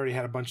now. We've already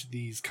had a bunch of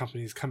these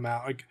companies come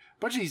out, like a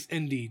bunch of these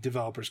indie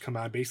developers come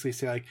out and basically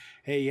say like,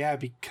 hey, yeah,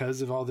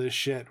 because of all this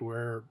shit,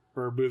 we're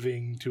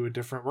moving to a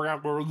different,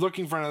 we're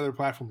looking for another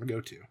platform to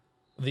go to.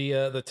 The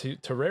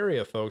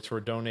Terraria folks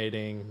were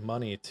donating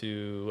money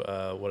to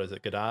what is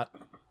it, Godot,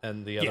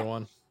 and the other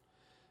one.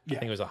 I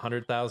think it was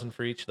 100,000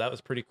 for each. That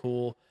was pretty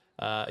cool.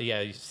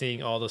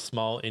 Seeing all the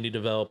small indie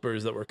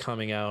developers that were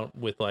coming out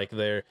with like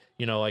their,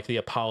 like the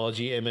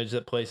apology image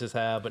that places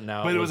have, but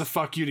now it was a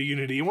fuck you to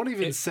Unity. It won't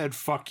even said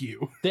fuck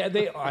you.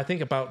 They I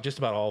think just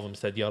about all of them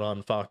said you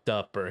done fucked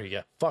up or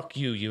fuck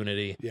you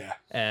Unity. Yeah.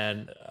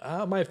 And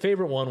my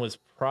favorite one was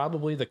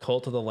probably the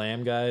Cult of the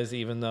Lamb guys,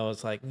 even though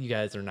it's like you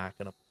guys are not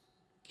gonna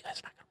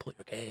pull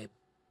your game.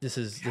 This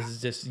is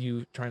just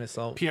you trying to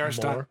sell PR more.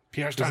 stunt.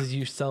 This is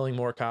you selling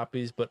more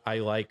copies, but I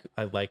like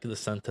the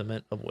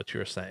sentiment of what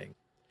you're saying.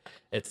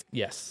 It's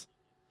yes,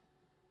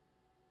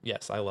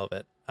 I love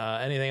it.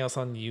 Anything else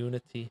on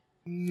Unity?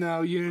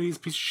 No, Unity's a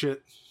piece of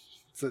shit.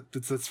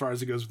 That's as far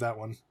as it goes with that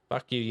one.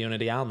 Fuck you,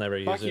 Unity. I'll never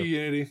use it. Fuck you,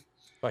 Unity.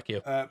 Fuck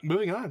you.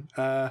 Moving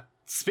on.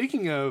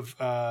 Speaking of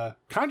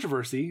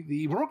controversy,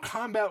 the Mortal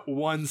Kombat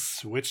 1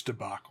 Switch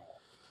debacle.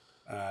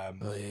 Oh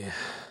yeah.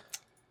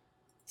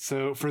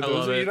 So for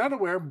those of you not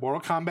aware, Mortal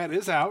Kombat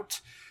is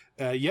out.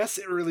 Yes,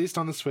 it released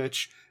on the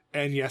Switch,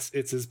 and yes,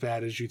 it's as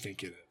bad as you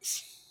think it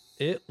is.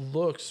 It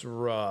looks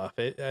rough.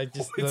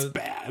 It's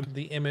bad.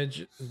 The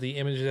images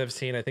I've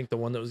seen, I think the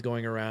one that was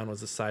going around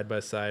was a side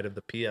by side of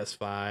the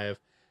PS5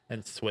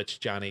 and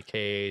Switch Johnny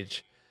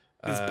Cage.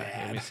 It's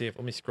bad.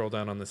 Let me scroll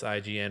down on this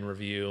IGN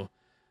review.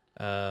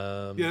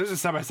 There's a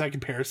side by side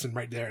comparison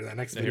right there. That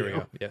next video. Here we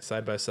go. Yeah,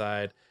 side by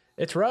side.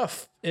 It's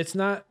rough. It's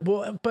not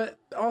well, but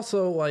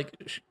also like,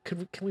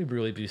 can we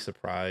really be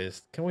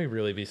surprised? Can we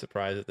really be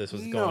surprised that this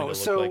was going to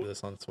look like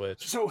this on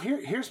Switch? So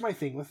here's my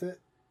thing with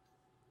it.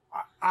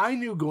 I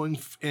knew going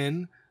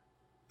in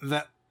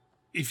that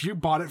if you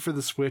bought it for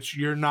the Switch,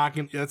 you're not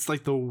gonna. That's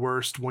like the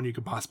worst one you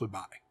could possibly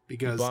buy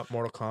because you bought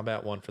Mortal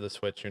Kombat 1 for the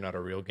Switch. You're not a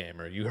real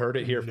gamer. You heard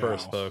it here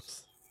first,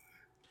 folks.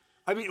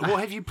 I mean, well,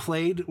 have you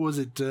played? Was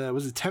it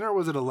 10 or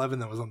was it 11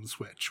 that was on the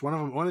Switch? One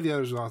of the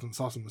others was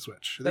also on the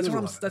Switch. That's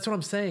what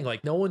I'm saying.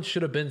 Like no one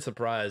should have been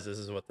surprised. This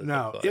is what this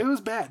no, like. It was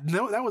bad.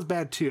 No, that was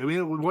bad too. I mean,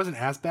 it wasn't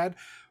as bad,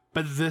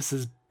 but this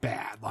is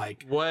bad.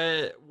 Like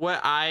what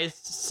I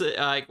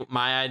like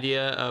my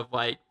idea of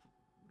like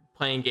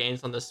playing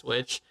games on the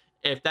Switch.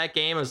 If that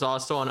game is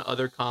also on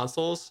other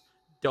consoles,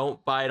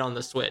 don't buy it on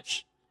the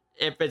Switch.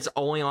 If it's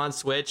only on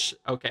Switch,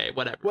 okay,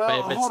 whatever. Well,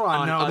 but if it's hold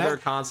on, other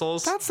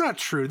consoles, that's not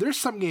true. There's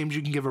some games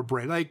you can give a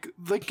break. Like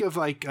think of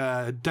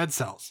Dead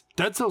Cells.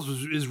 Dead Cells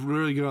is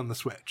really good on the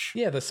Switch.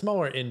 Yeah, the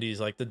smaller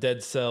indies like the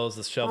Dead Cells,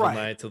 the Shovel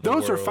Knights of the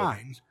those world. are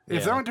fine.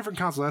 If they're on different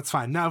consoles, that's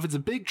fine. Now, if it's a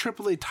big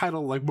AAA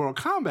title like Mortal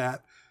Kombat,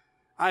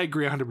 I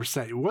agree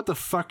 100%. What the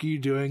fuck are you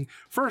doing?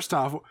 First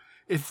off,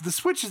 if the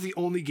Switch is the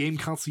only game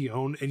console you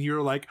own and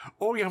you're like,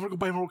 oh yeah, I'm gonna go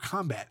buy Mortal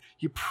Kombat,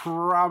 you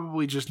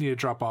probably just need to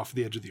drop off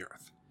the edge of the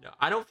earth. no,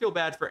 I don't feel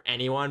bad for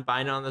anyone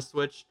buying it on the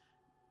Switch.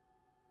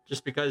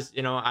 Just because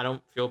I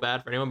don't feel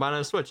bad for anyone buying it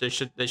on the Switch. They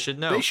should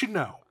know. They should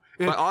know.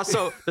 But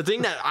also, the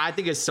thing that I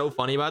think is so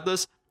funny about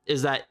this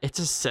is that it's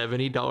a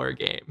 $70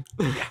 game.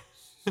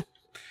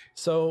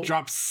 So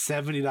drop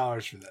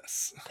 $70 for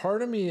this.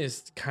 Part of me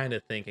is kind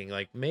of thinking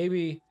like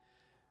maybe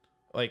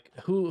like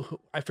who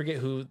I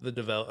forget the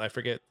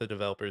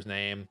developer's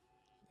name.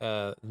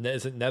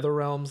 Is it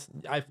NetherRealms?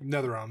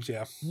 NetherRealms,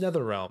 yeah.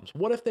 NetherRealms.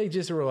 What if they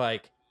just were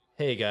like,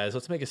 hey guys,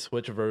 let's make a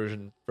Switch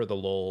version for the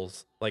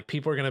lols. Like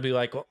people are gonna be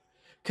like, well,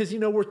 because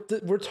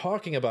we're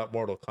talking about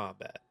Mortal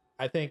Kombat.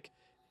 I think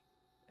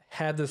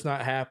had this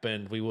not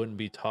happened, we wouldn't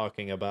be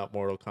talking about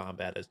Mortal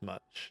Kombat as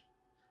much.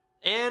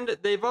 And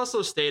they've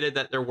also stated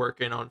that they're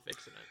working on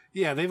fixing it.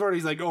 Yeah, they've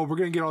already like, oh, we're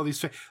gonna get all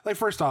these. Like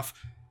first off,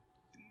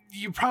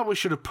 you probably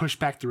should have pushed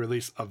back the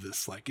release of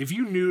this. Like, if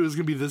you knew it was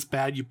going to be this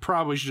bad, you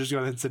probably should just go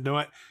ahead and said, "No,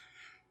 what?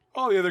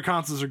 All the other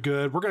consoles are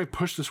good. We're going to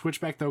push the Switch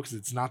back though because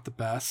it's not the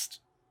best."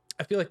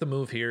 I feel like the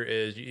move here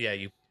is,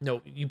 you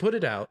put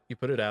it out,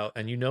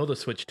 and you know the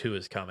Switch 2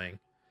 is coming,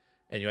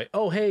 and you're like,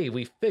 oh hey,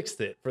 we fixed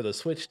it for the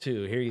Switch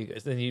 2. Here you go.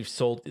 Then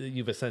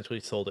you've essentially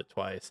sold it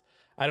twice.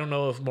 I don't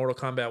know if Mortal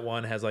Kombat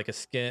 1 has like a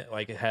skin,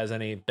 like it has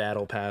any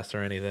battle pass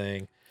or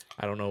anything.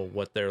 I don't know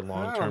what their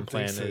long-term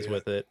plan is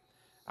with it.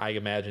 I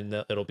imagine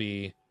it'll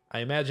be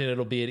at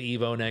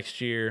Evo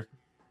next year,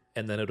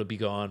 and then it'll be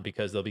gone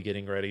because they'll be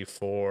getting ready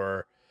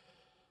for.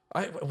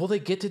 Will they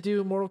get to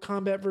do Mortal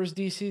Kombat versus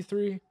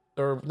DC3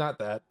 or not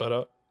that?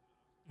 But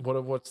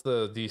what's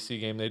the DC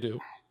game they do?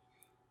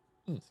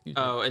 Excuse me.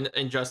 Oh, and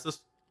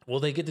Injustice. Will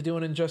they get to do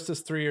an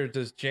Injustice 3, or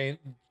does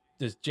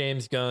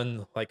James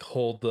Gunn like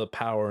hold the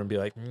power and be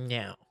like,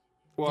 no?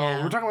 Well,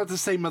 Yeah. we're talking about the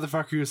same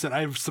motherfucker who said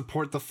I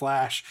support the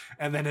Flash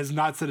and then has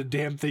not said a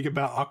damn thing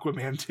about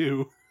Aquaman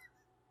 2.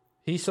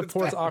 He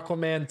supports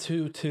Aquaman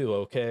 2 too.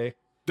 Okay.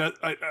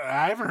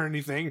 I haven't heard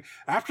anything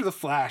after the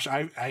Flash.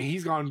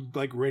 He's gone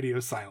like radio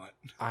silent.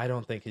 I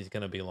don't think he's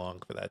gonna be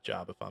long for that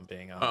job, if I'm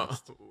being Oh,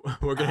 honest.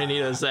 we're gonna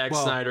need a Zack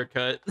well- Snyder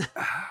cut.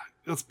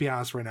 Let's be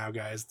honest right now,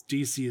 guys.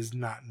 DC is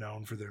not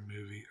known for their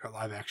movie or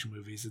live action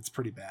movies. It's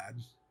pretty bad.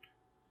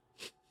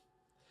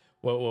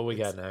 What we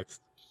got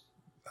next?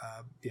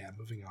 Yeah,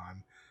 moving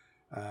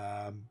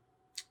on.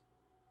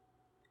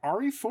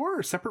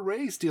 RE4 Separate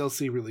Ways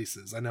DLC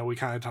releases. I know we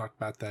kind of talked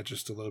about that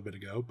just a little bit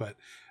ago, but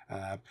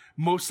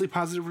mostly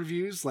positive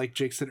reviews, like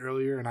Jake said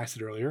earlier and I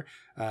said earlier.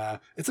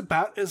 It's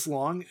about as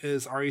long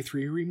as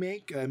RE3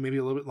 Remake, maybe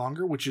a little bit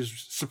longer, which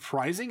is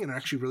surprising and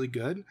actually really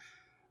good.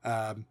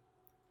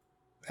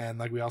 And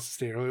like we also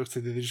stated earlier, so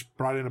they just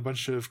brought in a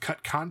bunch of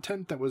cut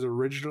content that was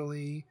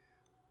originally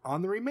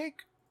on the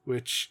remake,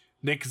 which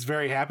Nick is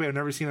very happy. I've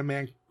never seen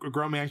a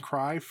grown man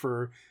cry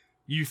for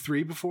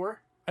U3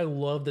 before. I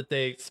love that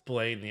they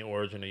explain the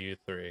origin of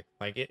U3.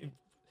 Like it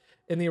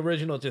in the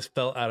original, it just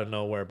felt out of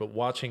nowhere. But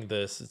watching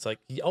this, it's like,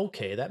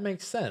 okay, that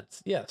makes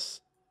sense.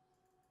 Yes.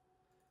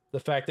 The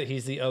fact that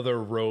he's the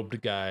other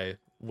robed guy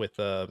with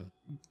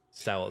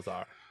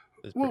Salazar.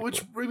 Is Well, pretty which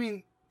cool. I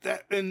mean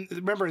that, and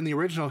remember in the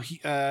original, he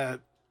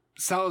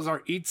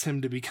Salazar eats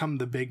him to become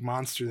the big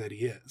monster that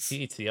he is. He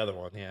eats the other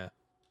one, yeah.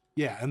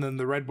 Yeah, and then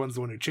the red one's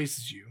the one who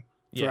chases you.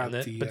 Yeah, and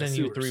throughout then, the, but then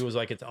sewers. U3 was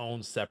like its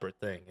own separate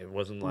thing. It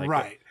wasn't like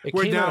right. It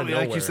Where came now, out of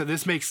like you nowhere. said,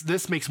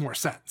 this makes more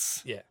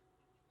sense. Yeah.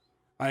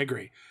 I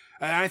agree.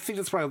 And I think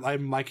that's why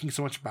I'm liking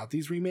so much about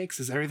these remakes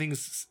is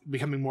everything's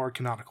becoming more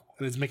canonical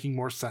and it's making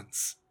more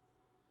sense.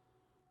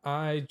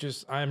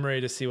 I'm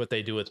ready to see what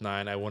they do with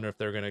 9. I wonder if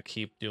they're gonna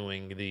keep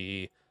doing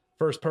the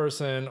first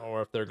person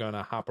or if they're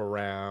gonna hop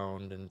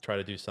around and try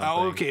to do something.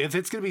 Oh, okay. If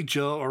it's gonna be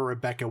Jill or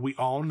Rebecca, we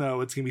all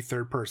know it's gonna be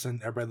third person.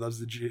 Everybody loves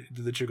the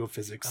jiggle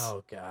physics.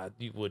 Oh god,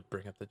 you would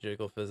bring up the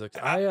jiggle physics.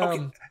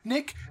 Okay,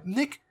 Nick,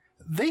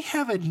 they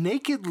have a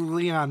naked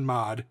Leon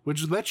mod,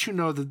 which lets you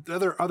know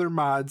the other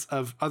mods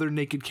of other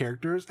naked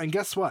characters, and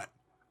guess what?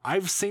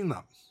 I've seen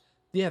them.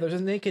 Yeah, there's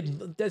a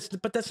naked.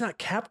 But that's not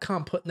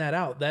Capcom putting that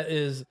out. That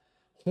is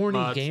horny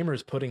Mods.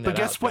 gamers putting that out.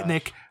 But guess what, Josh.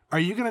 Nick? Are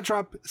you gonna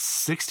drop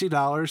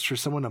 $60 for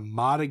someone to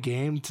mod a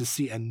game to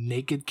see a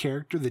naked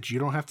character that you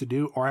don't have to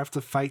do, or have to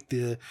fight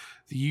the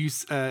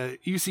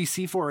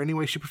UCC for any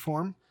way, shape, or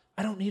form?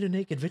 I don't need a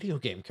naked video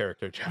game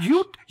character, Josh.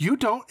 You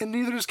don't, and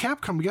neither does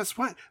Capcom. But guess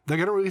what? They're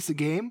gonna release a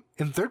game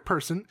in third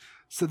person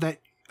so that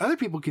other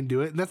people can do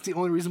it, and that's the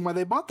only reason why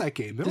they bought that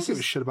game. They don't give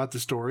a shit about the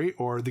story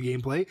or the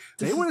gameplay.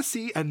 They want to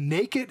see a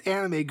naked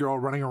anime girl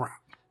running around.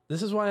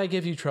 This is why I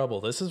give you trouble.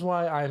 This is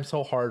why I'm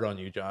so hard on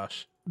you,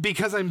 Josh.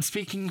 Because I'm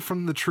speaking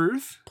from the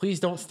truth.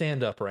 Please don't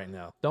stand up right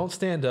now. Don't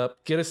stand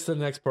up. Get us to the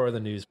next part of the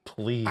news,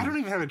 please. I don't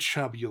even have a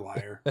chub, you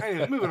liar.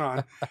 Anyway, moving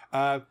on.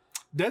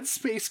 Dead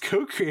Space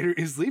co-creator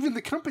is leaving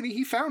the company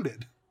he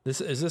founded. Is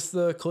this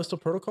the Callisto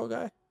Protocol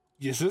guy?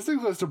 Yes, this is the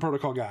Callisto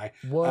Protocol guy.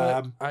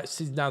 What? I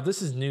see. Now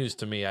this is news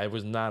to me. I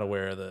was not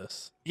aware of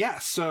this. Yeah,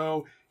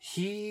 so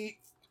he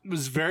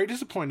was very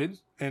disappointed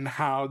in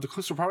how the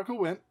Callisto Protocol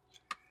went.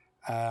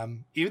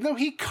 Even though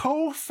he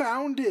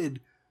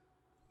co-founded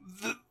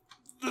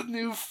the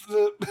new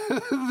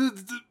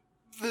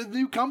the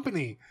new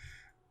company,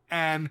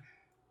 and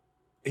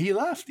he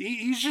left.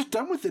 He's just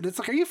done with it. It's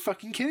like, are you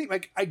fucking kidding?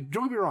 Like, I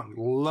don't get me wrong,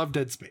 love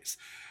Dead Space.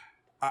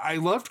 I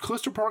loved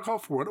Callisto Protocol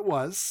for what it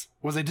was.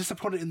 Was I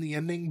disappointed in the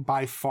ending?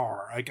 By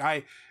far.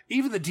 Like,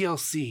 even the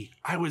DLC,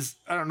 I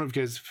don't know if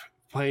you guys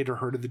played or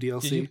heard of the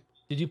DLC.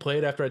 Did you play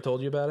it after I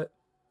told you about it?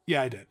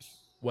 Yeah, I did.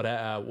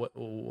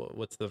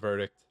 What's the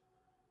verdict?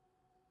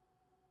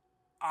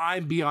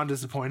 I'm beyond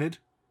disappointed.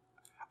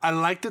 I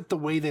liked it the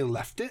way they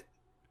left it.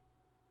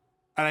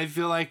 And I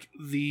feel like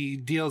the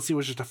DLC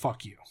was just a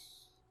fuck you.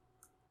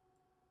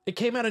 It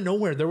came out of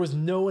nowhere. There was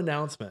no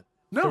announcement.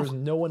 No. There was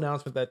no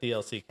announcement that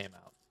DLC came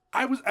out.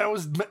 I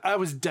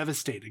was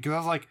devastated because I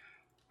was like,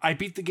 I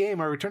beat the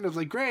game, I returned, I was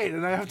like, great,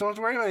 and I don't have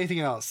to worry about anything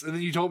else. And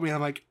then you told me, and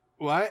I'm like,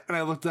 what? And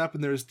I looked up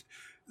and there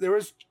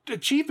was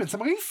achievements. I'm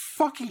like, are you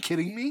fucking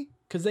kidding me?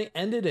 Because they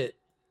ended it.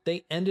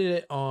 They ended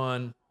it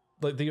on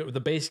like the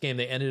base game,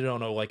 they ended it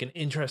on an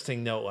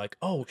interesting note, like,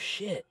 oh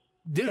shit.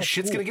 Dude, That's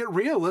shit's cool. gonna get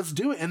real. Let's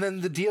do it. And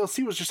then the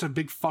DLC was just a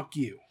big fuck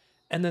you.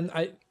 And then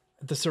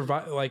the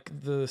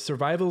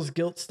survival's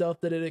guilt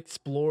stuff that it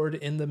explored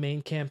in the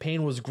main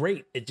campaign was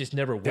great. It just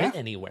never went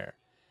anywhere.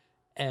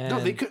 And No,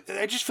 they could.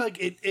 I just feel like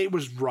it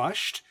was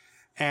rushed,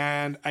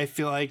 and I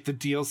feel like the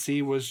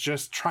DLC was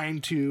just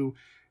trying to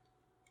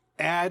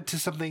add to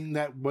something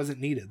that wasn't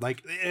needed.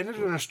 Like it ended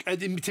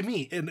to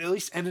me, it at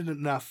least ended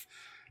enough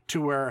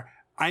to where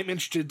I'm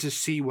interested to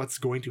see what's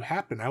going to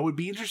happen. I would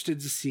be interested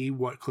to see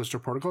what Callisto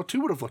Protocol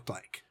 2 would have looked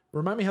like.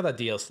 remind me how that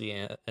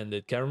DLC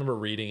ended. I remember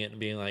reading it and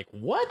being like,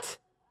 what?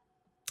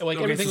 Like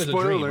Okay, everything so was a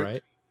spoiler dream, alert.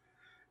 right?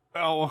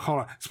 Oh, hold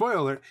on. Spoiler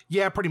alert.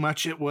 Yeah, pretty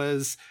much it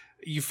was.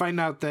 You find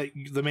out that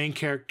the main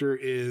character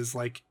is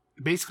like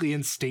basically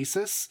in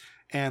stasis,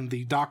 and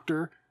the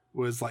doctor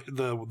was like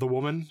the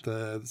woman,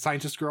 the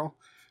scientist girl.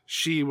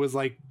 She was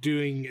like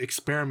doing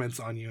experiments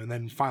on you, and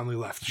then finally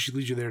left. She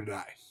leaves you there to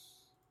die.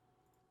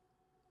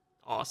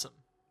 Awesome.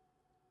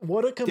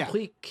 What a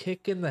complete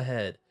kick in the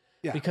head.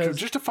 Yeah, Because-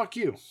 just to fuck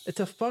you. It's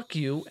a fuck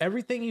you.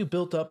 Everything you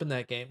built up in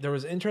that game. There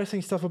was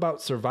interesting stuff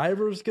about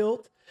survivor's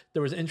guilt.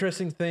 There was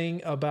interesting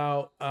thing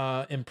about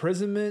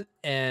imprisonment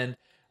and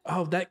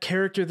that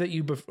character that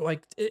you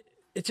like.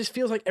 It just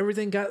feels like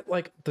everything got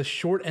like the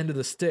short end of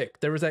the stick.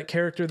 There was that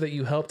character that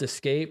you helped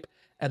escape,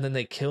 and then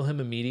they kill him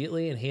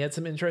immediately, and he had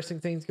some interesting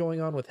things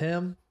going on with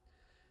him.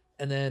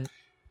 And then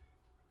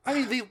I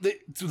mean,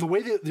 the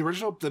way the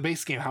original the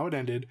base game, how it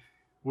ended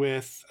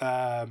with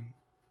the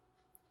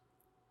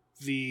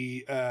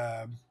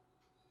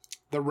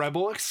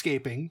rebel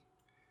escaping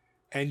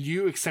and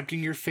you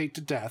accepting your fate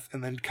to death,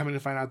 and then coming to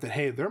find out that,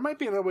 hey, there might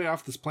be another way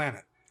off this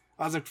planet.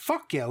 I was like,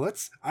 fuck yeah,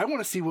 I want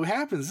to see what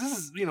happens. This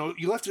is,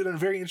 you left it in a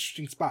very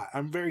interesting spot.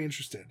 I'm very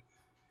interested.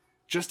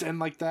 Just to end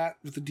like that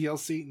with the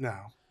DLC?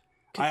 No.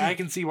 I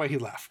can see why he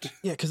left.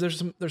 yeah, because there's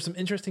some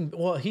interesting.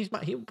 Well, he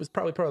was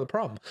probably part of the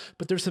problem,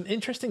 but there's some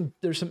interesting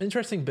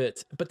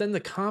bits. But then the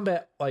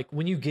combat, like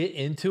when you get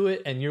into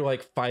it and you're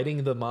like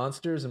fighting the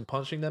monsters and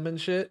punching them and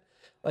shit,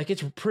 like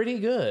it's pretty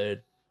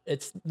good.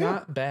 It's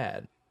not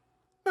bad.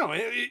 No,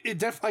 like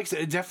I said,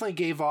 it definitely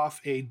gave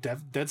off a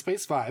Dead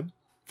Space vibe,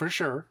 for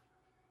sure.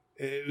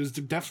 It was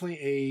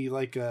definitely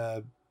what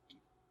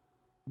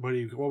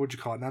would you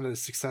call it? Not a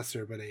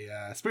successor, but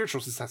a spiritual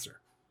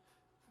successor.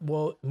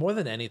 Well, more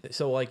than anything.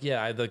 So like,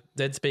 yeah, the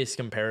Dead Space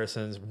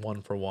comparisons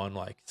 1-for-1,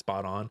 like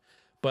spot on.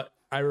 But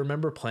I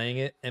remember playing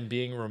it and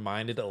being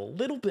reminded a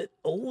little bit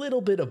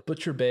of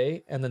Butcher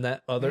Bay, and then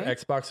that other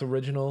Xbox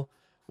original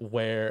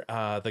where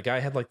the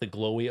guy had like the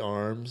glowy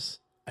arms.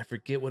 I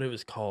forget what it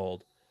was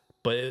called,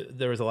 but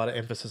there was a lot of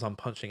emphasis on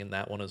punching in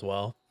that one as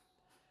well.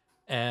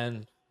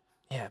 And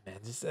yeah, man,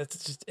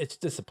 it's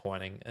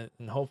disappointing.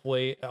 And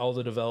hopefully all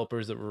the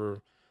developers that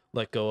were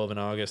let go of in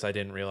August, I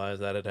didn't realize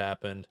that had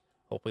happened.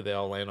 Hopefully they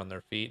all land on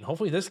their feet. And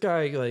hopefully this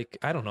guy, like,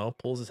 I don't know,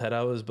 pulls his head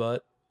out of his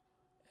butt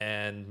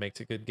and makes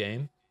a good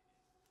game.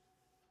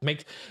 Calling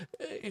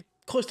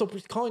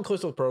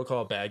Callisto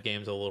Protocol bad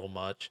game's a little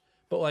much,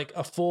 but like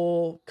a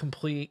full,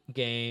 complete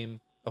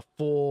game, a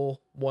full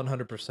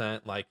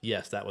 100%, like,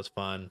 yes, that was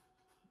fun.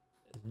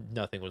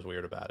 Nothing was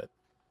weird about it.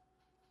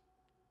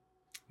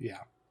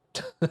 Yeah.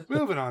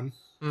 Moving on.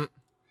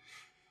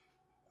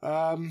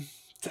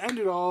 To end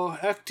it all,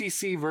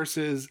 FTC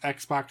versus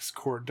Xbox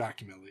Core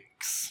document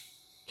leaks.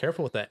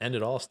 Careful with that end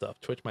it all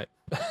stuff. Twitch might.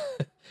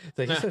 It's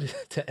like you said,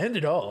 to end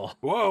it all.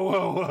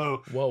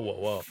 Whoa.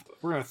 Whoa.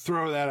 We're going to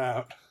throw that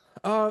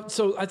out.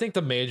 So I think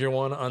the major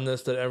one on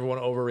this that everyone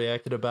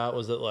overreacted about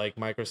was that like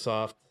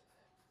Microsoft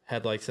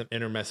had like some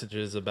inner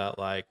messages about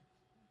like,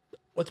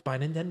 let's buy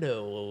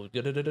Nintendo,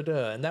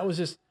 and that was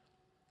just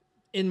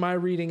in my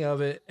reading of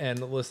it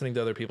and listening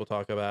to other people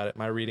talk about it.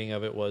 My reading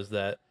of it was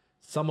that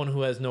someone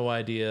who has no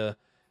idea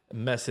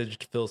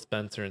messaged Phil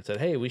Spencer and said,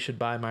 "Hey, we should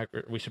buy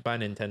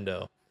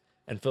Nintendo,"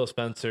 and Phil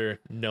Spencer,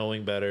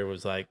 knowing better,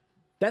 was like,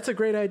 "That's a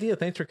great idea.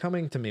 Thanks for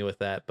coming to me with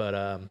that."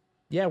 But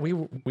yeah, we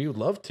would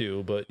love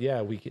to, but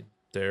yeah, we could.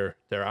 They're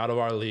out of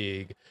our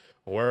league.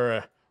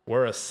 We're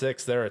a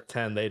 6. They're a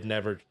 10. They'd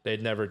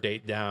never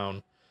date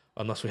down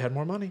unless we had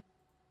more money.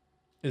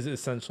 Is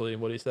essentially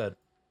what he said.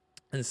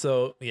 And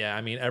so yeah,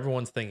 I mean,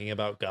 everyone's thinking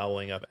about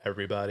gobbling up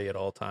everybody at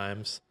all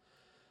times.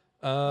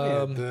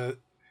 Was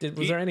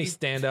there any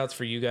standouts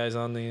for you guys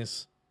on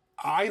these?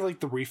 I like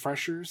the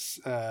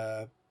refreshers,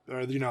 or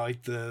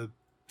like the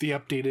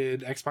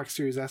updated Xbox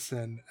Series S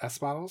and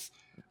S models.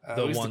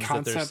 The ones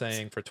that they're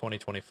saying for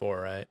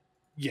 2024, right?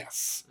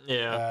 Yes.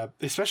 Yeah.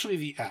 Especially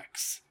the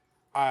X.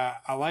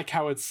 I like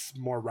how it's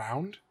more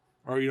round,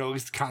 or at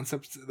least the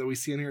concepts that we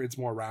see in here. It's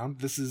more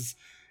round.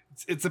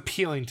 It's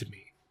appealing to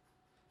me.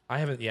 I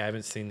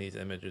haven't seen these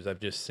images. I've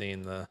just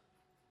seen the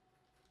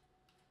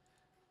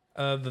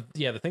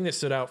thing that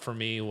stood out for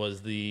me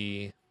was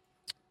the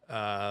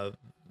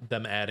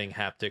them adding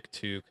haptic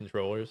to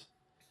controllers.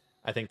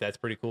 I think that's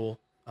pretty cool.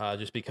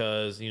 Just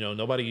because,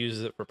 nobody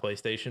uses it for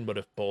PlayStation, but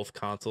if both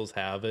consoles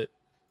have it,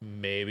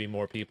 maybe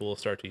more people will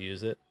start to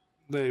use it.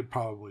 They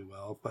probably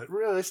will, but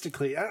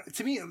realistically,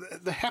 to me,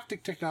 the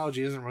haptic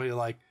technology isn't really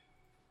like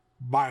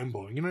mind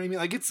blowing. You know what I mean?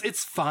 Like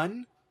it's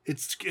fun,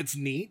 it's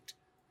neat,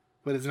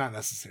 but it's not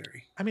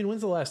necessary. I mean,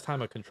 when's the last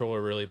time a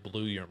controller really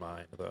blew your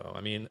mind, though?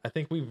 I mean, I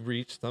think we've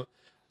reached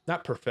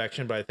not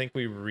perfection, but I think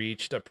we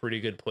reached a pretty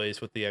good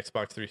place with the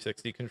Xbox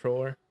 360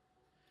 controller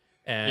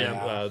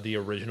and the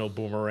original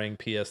Boomerang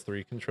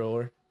PS3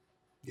 controller.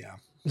 Yeah.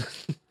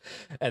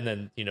 And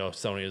then,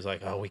 Sony was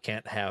like, oh, we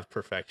can't have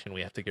perfection.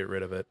 We have to get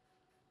rid of it.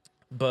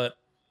 But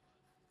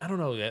I don't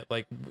know.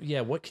 Like,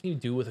 yeah, what can you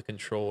do with a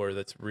controller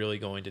that's really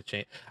going to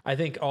change? I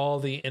think all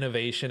the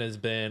innovation has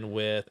been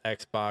with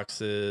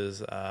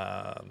Xbox's,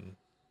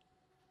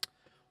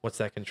 what's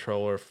that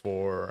controller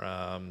for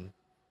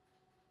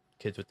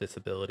kids with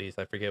disabilities?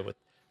 I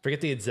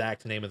forget the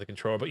exact name of the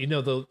controller, but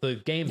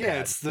the gamepad. Yeah,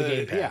 it's the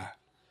gamepad. yeah.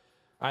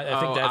 I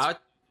think that's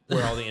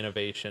where all the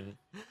innovation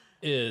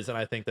is, and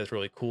I think that's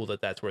really cool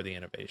that's where the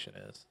innovation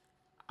is.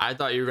 I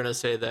thought you were gonna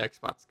say the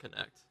Xbox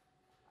Connect.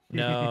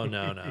 No.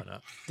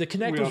 The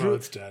Kinect was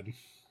it's dead.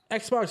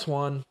 Xbox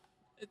One.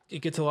 It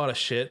gets a lot of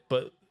shit,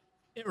 but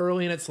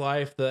early in its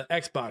life, the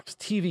Xbox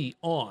TV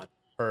on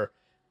or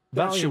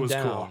That shit volume was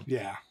down. cool.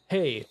 Yeah.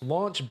 Hey,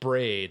 launch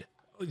Braid.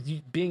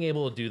 Being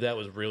able to do that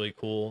was really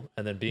cool,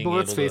 and then being But able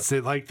let's face to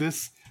it, like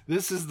this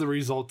is the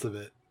result of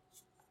it.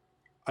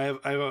 I have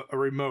a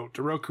remote,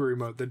 a Roku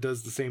remote that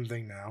does the same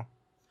thing now.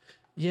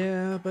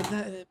 yeah, but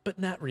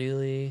not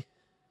really.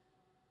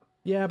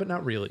 Yeah, but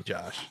not really,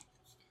 Josh.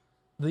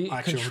 The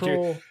Actually,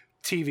 control.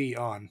 TV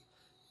on.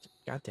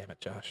 God damn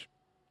it, Josh.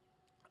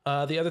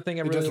 The other thing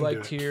I really doesn't do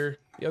liked it. here.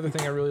 The other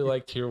thing I really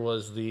liked here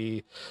was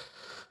the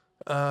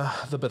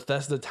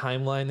Bethesda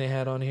timeline they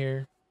had on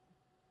here.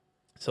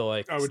 So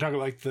like, Oh, we're talking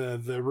like the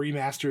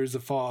remasters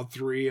of Fallout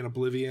 3 and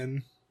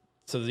Oblivion.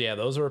 so yeah,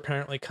 those are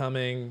apparently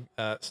coming.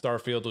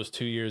 Starfield was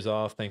 2 years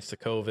off thanks to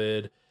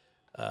COVID.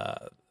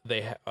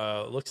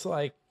 Looks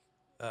like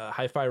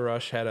Hi-Fi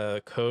Rush had a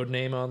code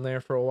name on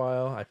there for a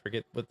while. I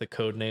forget what the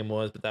code name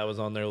was, but that was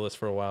on their list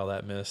for a while.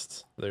 That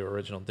missed the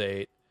original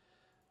date.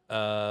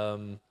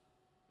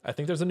 I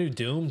think there's a new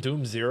Doom.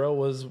 Doom 0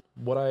 was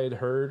what I had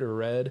heard or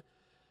read.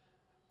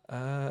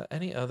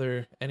 Any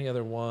other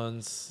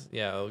ones?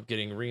 Yeah,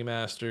 getting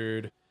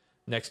remastered.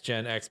 Next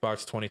gen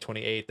Xbox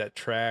 2028 that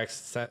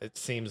tracks. It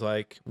seems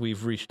like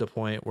we've reached a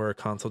point where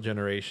console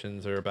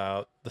generations are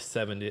about the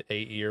 7 to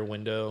 8 year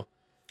window.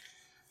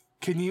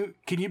 Can you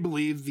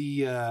believe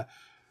the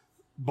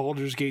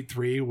Baldur's Gate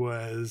 3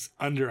 was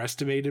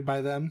underestimated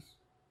by them?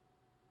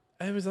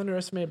 It was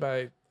underestimated by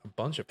a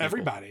bunch of people.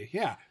 Everybody,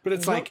 yeah. But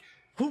it's What- like,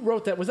 who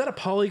wrote that? Was that a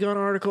Polygon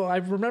article? I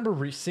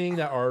remember seeing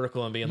that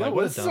article and being no, like,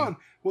 what this a is dumb,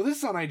 this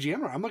is on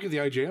IGN. I'm looking at the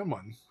IGN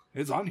one.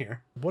 It's on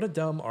here. what a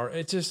dumb art.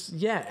 It's just,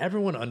 yeah,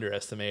 everyone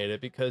underestimated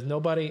it because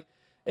nobody,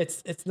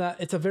 it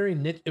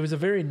was a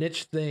very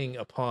niche thing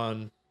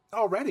upon,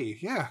 Already,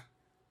 yeah.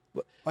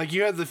 Like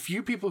you had the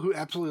few people who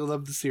absolutely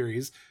loved the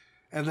series,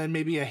 and then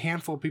maybe a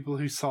handful of people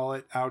who saw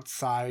it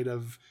outside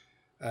of,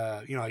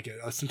 like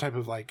some type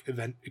of like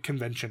event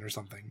convention or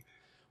something.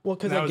 well,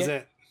 because That was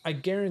it. I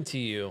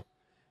guarantee you,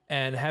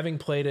 and having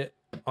played it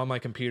on my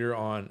computer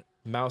on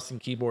mouse and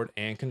keyboard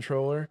and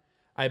controller,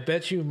 I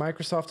bet you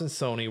Microsoft and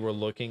Sony were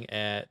looking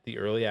at the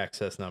early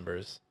access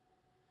numbers,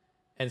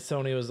 and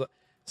Sony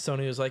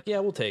was like, yeah,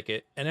 we'll take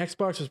it. And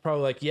Xbox was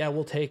probably like, yeah,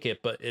 we'll take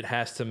it, but it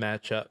has to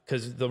match up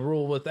because the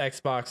rule with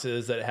Xbox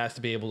is that it has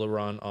to be able to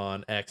run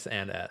on X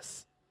and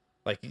S.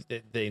 Like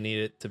they need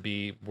it to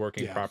be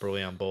working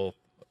properly on both.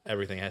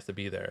 Everything has to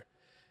be there.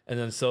 And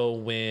then so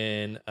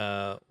when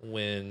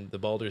the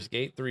Baldur's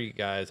Gate 3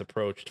 guys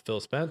approached Phil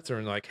Spencer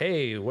and like,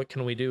 hey, what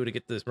can we do to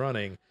get this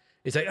running?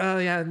 He's like, oh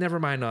yeah, never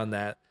mind on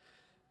that.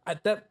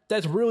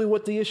 That's really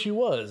what the issue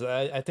was.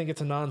 I think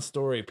it's a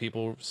non-story,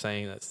 people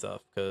saying that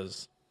stuff,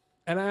 because,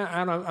 and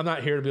I'm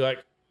not here to be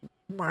like,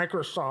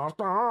 Microsoft,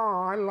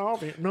 oh, I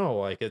love it. No,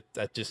 like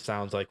that just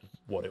sounds like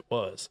what it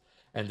was.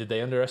 And did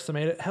they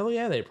underestimate it? Hell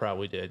yeah, they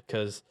probably did,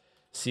 because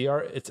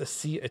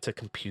it's a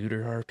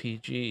computer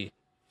RPG.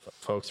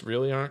 Folks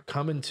really aren't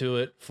coming to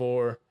it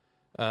for,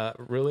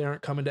 really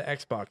aren't coming to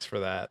Xbox for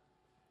that.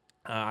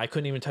 I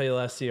couldn't even tell you the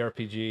last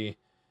CRPG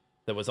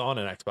that was on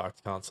an Xbox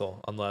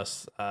console,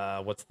 unless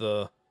what's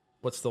the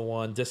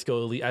one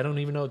Disco Elite? I don't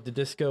even know. Did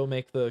Disco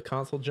make the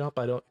console jump?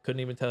 Couldn't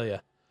even tell you.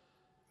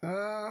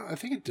 I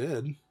think it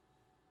did.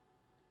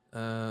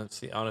 It's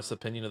the honest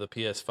opinion of the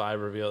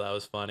PS5 reveal. That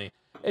was funny.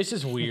 It's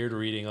just weird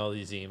reading all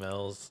these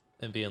emails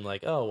and being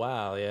like, oh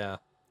wow, yeah.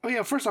 Oh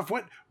yeah. First off,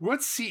 what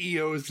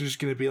CEO is just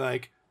going to be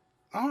like?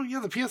 Oh yeah,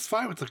 the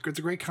PS5. It's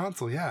a great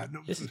console. Yeah.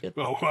 No, This is good.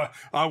 well,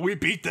 we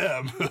beat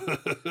them.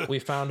 We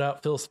found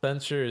out Phil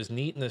Spencer is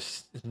neat in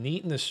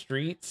the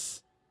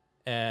streets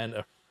and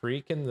a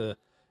freak in the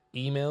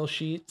email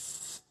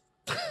sheets.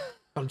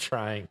 I'm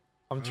trying.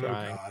 Oh,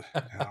 God,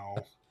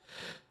 no.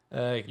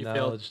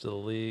 Acknowledge the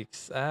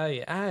leaks.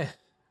 I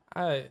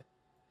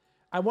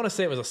want to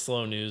say it was a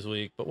slow news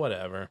week, but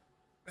whatever.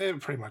 It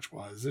pretty much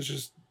was. It's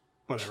just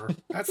whatever.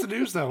 That's the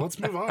news, though. Let's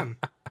move on.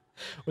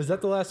 Was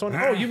that the last one?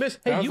 Oh, you missed.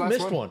 Hey, That was you last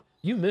missed one. one.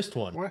 You missed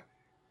one. What?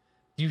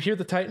 Do you hear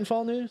the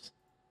Titanfall news?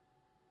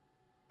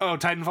 Oh,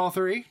 Titanfall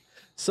 3?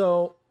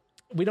 So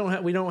we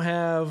don't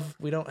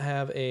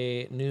have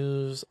a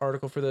news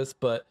article for this,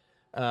 but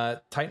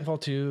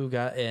Titanfall 2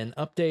 got an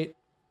update,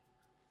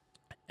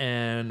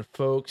 and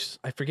folks,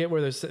 I forget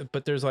where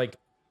there's like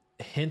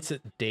hints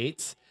at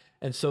dates,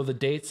 and so the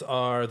dates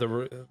are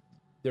there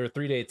are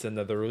 3 dates in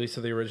the release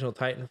of the original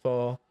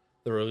Titanfall,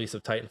 the release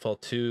of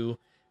Titanfall 2,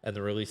 and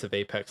the release of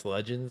Apex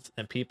Legends,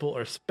 and people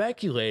are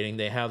speculating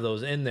they have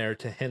those in there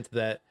to hint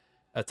that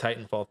a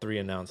Titanfall 3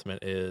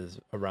 announcement is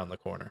around the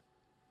corner.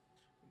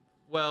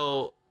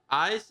 Well,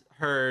 I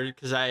heard,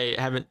 because I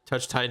haven't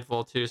touched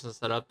Titanfall 2 since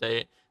that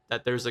update,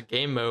 that there's a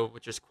game mode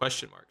which is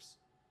question marks.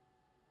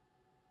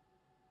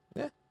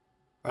 Yeah.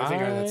 I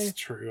think that's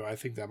true. I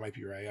think that might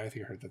be right. I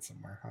think I heard that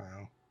somewhere. I don't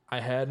know. I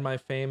had my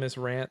famous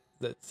rant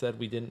that said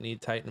we didn't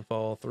need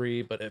Titanfall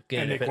 3, but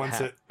again, And Nick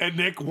wants it. And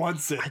Nick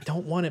wants it. I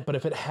don't want it, but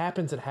if it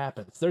happens, it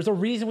happens. There's a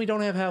reason we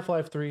don't have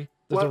Half-Life 3.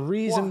 There's a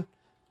reason.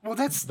 Well,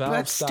 that's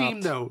Valve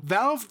Steam stopped. though.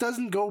 Valve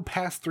doesn't go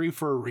past 3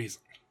 for a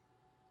reason.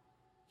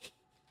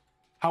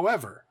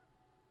 However,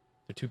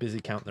 They're too busy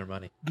counting their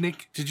money.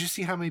 Nick, did you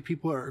see how many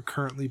people are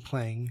currently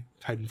playing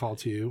Titanfall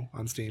 2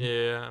 on Steam?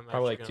 Yeah, I'm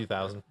Probably like actually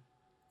 2,000.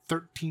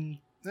 13,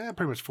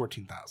 pretty much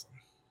 14,000.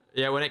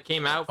 Yeah, when it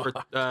came out for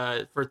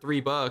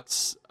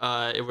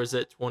 $3, it was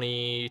at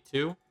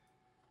 22.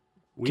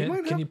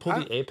 Can you pull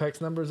the Apex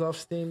numbers off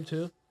Steam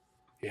too?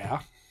 Yeah.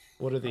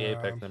 What do the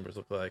Apex numbers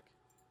look like?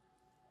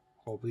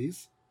 Hold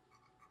please.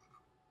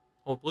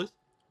 Hold, please.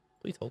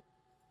 Please hold.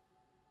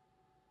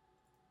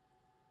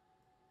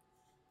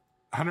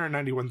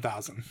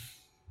 191,000.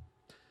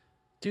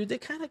 Dude, they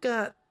kind of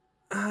got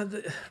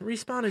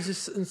Respawn is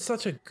just in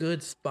such a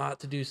good spot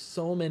to do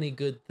so many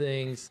good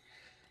things,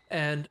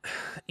 and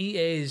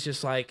EA is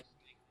just like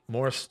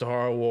more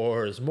Star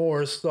Wars,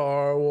 more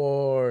Star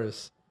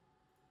Wars.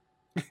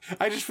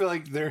 I just feel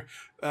like they're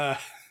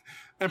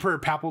Emperor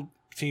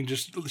Palpatine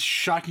just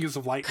shocking us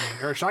with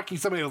lightning, or shocking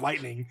somebody with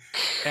lightning,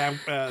 and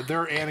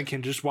they're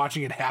Anakin just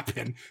watching it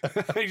happen.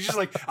 He's just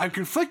like, I'm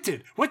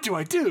conflicted. What do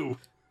I do?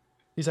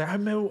 He's like, I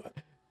know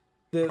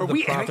the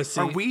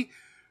prophecy. Are we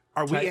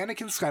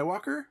Anakin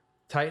Skywalker?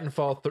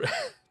 Titanfall 3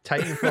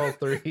 Titanfall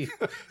 3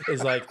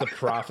 is like the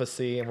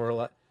prophecy, and we're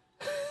like,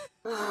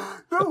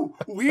 No,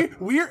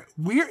 we're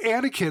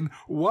Anakin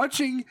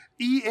watching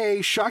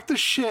EA shock the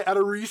shit out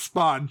of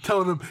Respawn,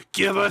 telling them,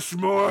 give us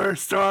more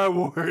Star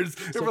Wars.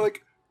 And we're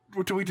like,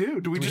 what do we do?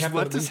 Do we just have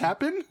let to- this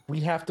happen? we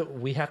have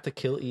to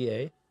kill E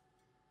EA.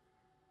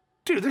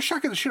 Dude, they're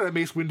shocking the shit out of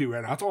Mace Windu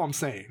right now. That's all I'm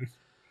saying.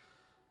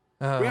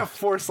 We have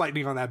Force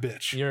Lightning on that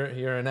bitch.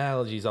 Your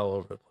analogies all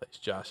over the place,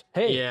 Josh.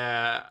 Hey,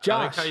 Yeah, Josh.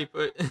 I like how you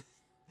put.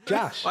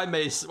 Josh. Why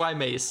Mace? Why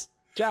Mace?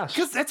 Josh.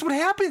 Because that's what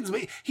happens.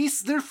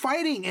 They're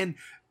fighting, and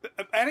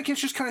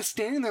Anakin's just kind of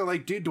standing there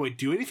like, dude, do I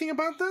do anything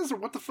about this, or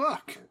what the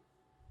fuck?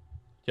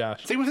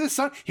 Josh. Same with his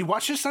son. He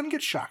watched his son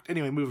get shocked.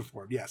 Anyway, moving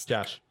forward. Yes.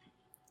 Josh.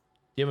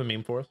 Do you have a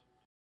meme for us?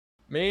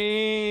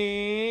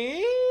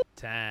 Me.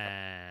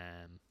 Time.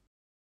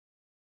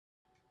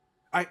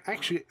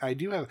 I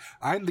do have.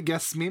 I'm the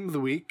guest meme of the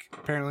week.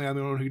 Apparently, I'm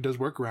the one who does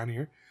work around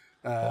here.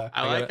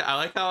 I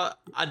like how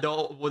I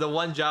don't. With the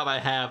one job I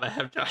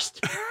have Josh.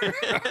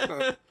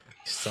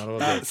 Son of a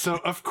bitch. So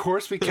of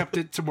course we kept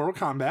it to Mortal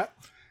Kombat.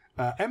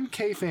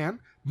 MK fan,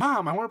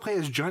 Mom, I want to play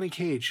as Johnny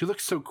Cage. He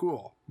looks so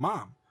cool.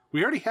 Mom,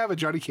 we already have a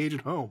Johnny Cage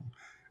at home.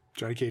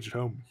 Johnny Cage at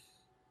home.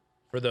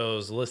 For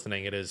those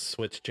listening, it is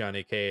Switch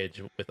Johnny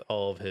Cage with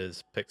all of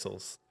his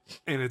pixels.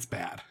 And it's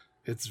bad.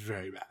 It's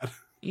very bad.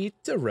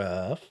 It's a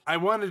rough. I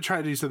wanted to try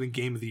to do something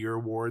Game of the Year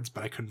awards,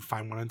 but I couldn't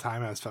find one in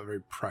time. I just felt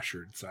very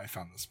pressured, so I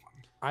found this one.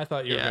 I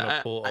thought you were Yeah, going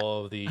to pull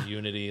all of the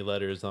Unity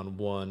letters on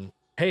one.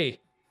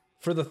 Hey,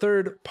 for the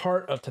third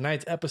part of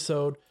tonight's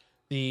episode,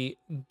 the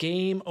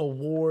Game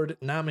Award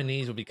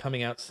nominees will be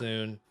coming out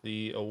soon.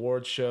 The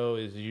award show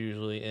is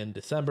usually in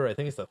December. I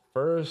think it's the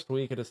first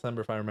week of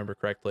December, if I remember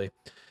correctly.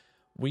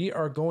 We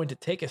are going to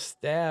take a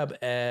stab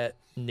at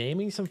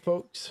naming some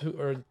folks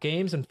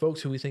games and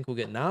folks who we think will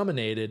get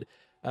nominated,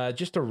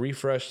 just to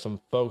refresh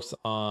some folks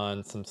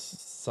on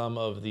some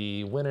of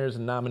the winners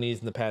and nominees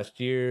in the past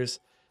years.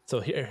 So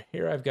here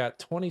I've got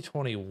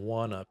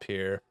 2021 up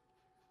here.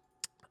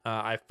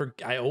 I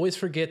always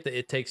forget that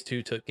It Takes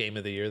Two took Game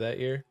of the Year that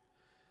year.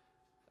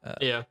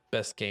 Yeah.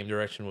 Best game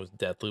direction was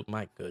Deathloop.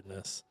 My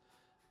goodness.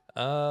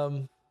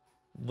 The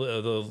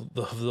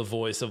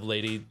voice of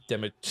Lady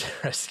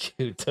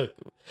Dimitrescu took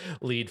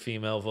lead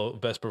female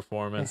best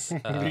performance.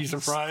 Are you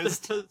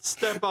surprised?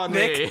 Step on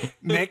me.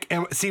 Nick,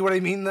 and see what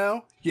I mean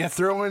though? Yeah,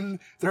 throw in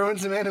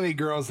some anime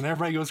girls and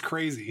everybody goes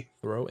crazy.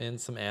 Throw in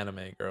some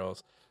anime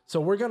girls.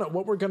 So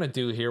what we're gonna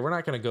do here, we're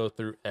not gonna go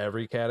through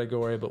every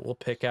category, but we'll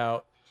pick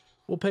out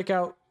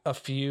a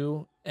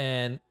few,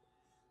 and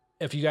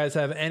if you guys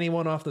have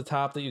anyone off the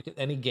top that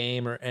any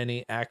game or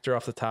any actor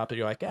off the top that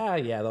you're like,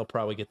 yeah, they'll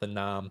probably get the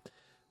nom,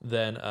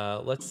 then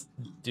let's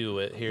do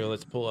it here.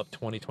 Let's pull up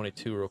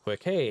 2022 real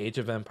quick. Hey, Age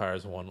of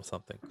Empires won with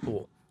something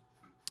cool.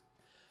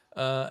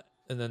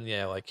 And then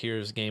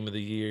here's Game of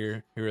the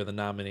Year. Here are the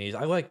nominees.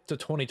 I like the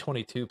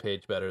 2022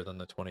 page better than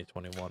the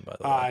 2021, by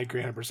the way. I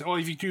agree 100%. Oh,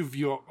 if you do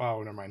view,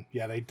 oh, never mind.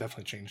 Yeah, they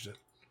definitely changed it.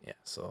 Yeah,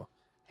 so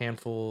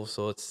handful.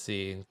 So let's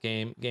see.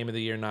 Game of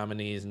the Year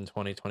nominees in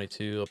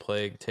 2022: A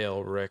Plague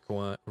Tale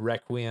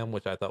Requiem,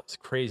 which I thought was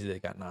crazy they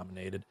got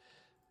nominated.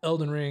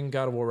 Elden Ring,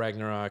 God of War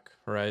Ragnarok,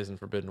 Horizon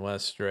Forbidden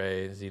West,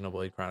 Stray,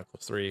 Xenoblade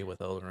Chronicles 3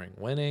 with Elden Ring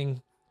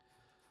winning.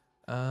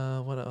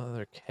 What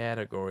other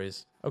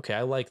categories? Okay,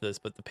 I like this,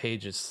 but the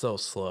page is so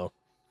slow.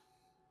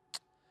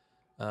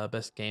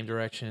 Best Game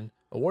Direction.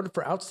 Awarded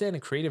for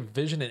outstanding creative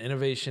vision and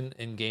innovation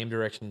in game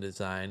direction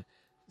design.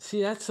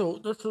 See, that's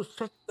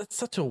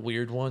such a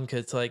weird one because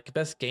it's like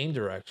best game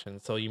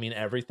direction. So you mean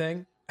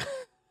everything?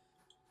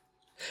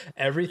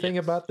 Everything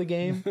about the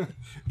game?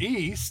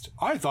 East?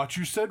 I thought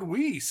you said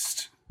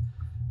West.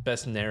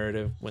 Best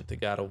narrative went to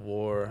God of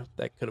War.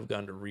 That could have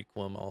gone to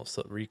Requiem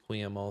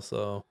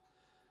also.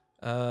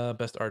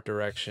 Best art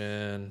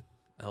direction,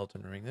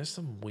 Elden Ring. There's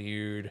some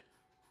weird.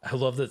 I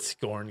love that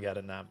Scorn got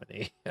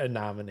a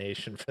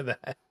nomination for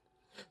that.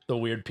 The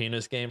weird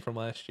penis game from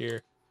last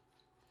year.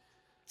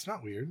 It's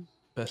not weird.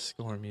 Best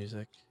score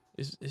music.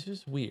 It's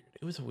just weird.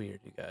 It was weird,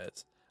 you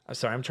guys. I'm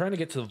sorry. I'm trying to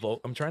get to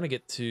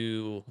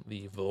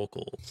the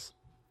vocals.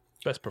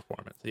 Best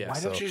performance. Yeah. Why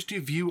don't you just do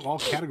view all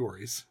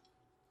categories?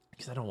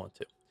 Because I don't want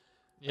to.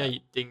 Yeah, you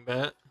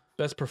dingbat.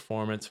 Best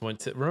performance went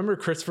to. Remember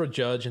Christopher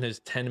Judge and his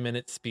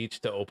 10-minute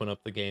speech to open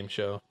up the game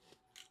show?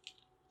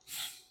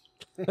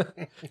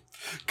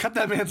 Cut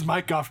that man's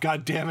mic off,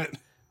 god damn it.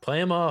 Play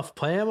him off.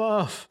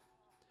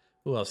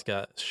 Who else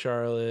got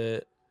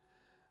Charlotte?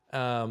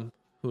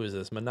 Who is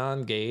this?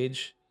 Manon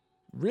Gage.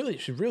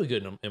 She's really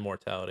good in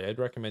Immortality. I'd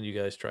recommend you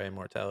guys try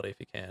Immortality if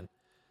you can.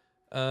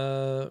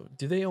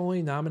 Do they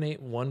only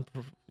nominate one?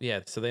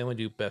 Yeah, so they only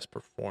do best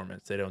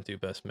performance. They don't do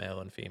best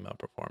male and female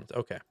performance.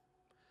 Okay.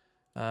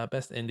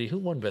 Best indie. Who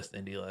won best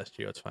indie last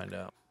year? Let's find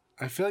out.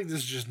 I feel like this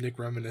is just Nick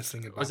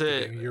reminiscing about Was it?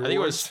 the Game of Year I think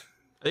awards.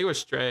 it was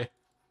Stray.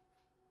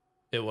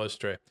 It was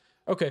Stray.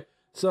 Okay,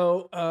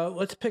 so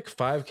let's pick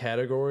 5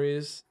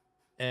 categories,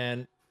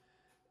 and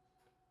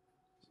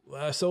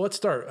so let's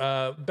start.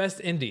 Best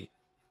indie.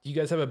 Do you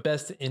guys have a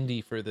best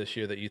indie for this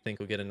year that you think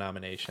will get a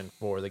nomination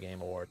for the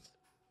Game Awards?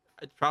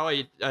 It's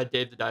probably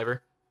Dave the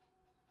Diver.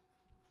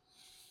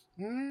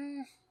 Let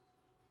me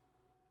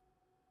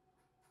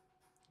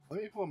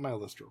pull up my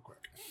list real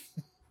quick.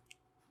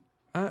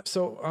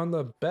 So on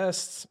the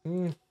best,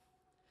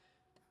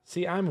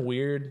 see, I'm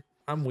weird.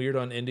 I'm weird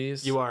on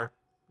indies. You are.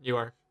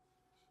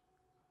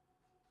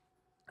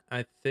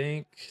 I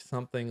think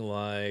something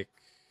like,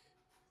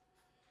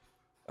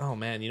 oh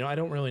man, I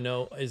don't really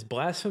know. Is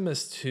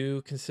Blasphemous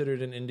 2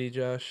 considered an indie,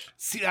 Josh?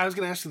 See, I was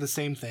going to ask you the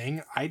same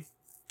thing. I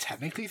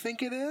technically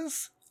think it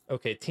is.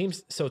 Okay, Team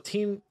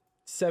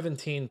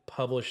 17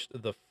 published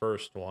the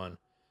first one.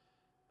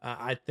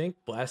 I think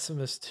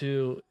Blasphemous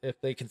 2, if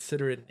they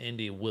consider it an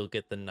indie, will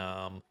get the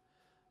nom.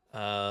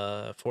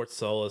 Fort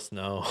Solis,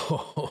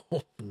 no.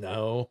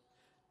 No.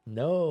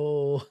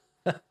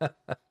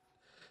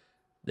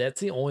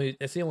 That's the only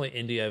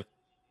indie I've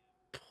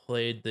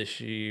played this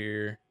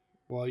year.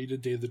 Well, you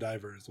did Dave the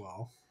Diver as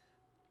well.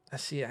 I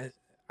see. I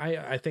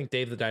think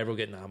Dave the Diver will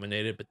get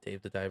nominated, but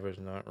Dave the Diver is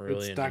not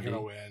really. It's not going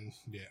to win.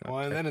 Yeah. Not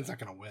Well, and then it's not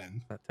going to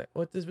win.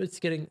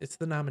 It's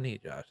the nominee,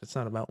 Josh. It's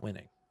not about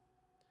winning.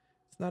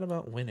 It's not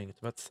about winning. It's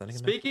about sending a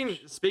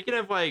Speaking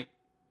of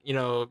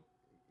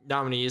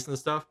nominees and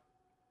stuff,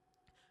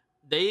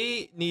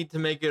 they need to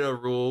make it a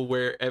rule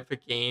where if a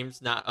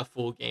game's not a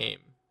full game,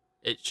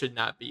 it should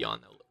not be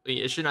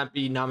it should not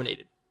be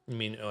nominated. You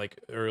mean like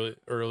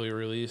early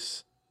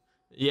release?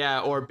 Yeah,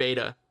 or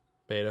beta.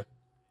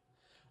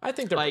 I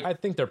think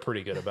they're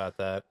pretty good about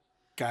that.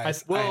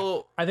 Guys,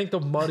 I think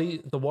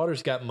the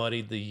waters got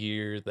muddied the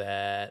year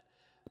that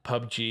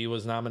PUBG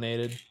was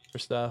nominated for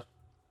stuff.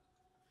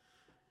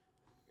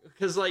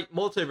 Because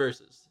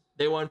Multiverses,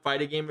 they won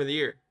Fighting Game of the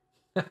Year.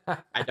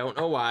 I don't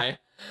know why.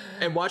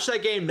 And watch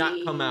that game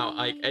not come out.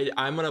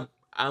 I'm gonna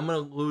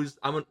lose.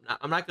 I'm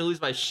not gonna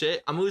lose my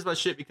shit. I'm gonna lose my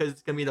shit because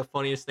it's gonna be the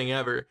funniest thing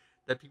ever.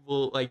 That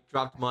people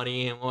dropped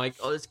money and were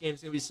oh, this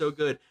game's gonna be so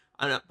good.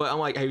 But I'm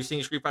like, have you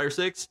seen Street Fighter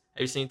 6?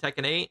 Have you seen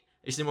Tekken 8? Have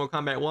you seen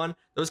Mortal Kombat 1?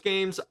 Those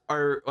games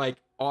are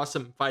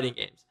awesome fighting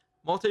games.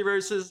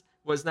 Multiverses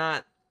was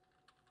not.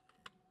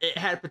 It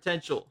had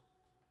potential.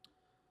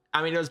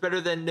 I mean, it was better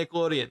than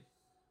Nickelodeon.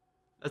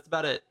 That's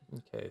about it.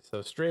 Okay,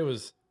 so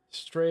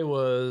Stray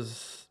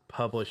was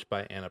published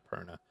by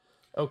Annapurna.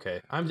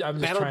 Okay, I'm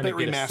just trying to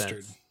get a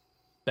sense.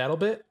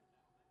 BattleBit.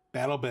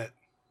 BattleBit.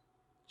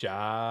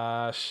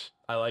 Josh,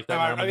 I like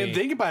that. I mean,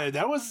 think about it.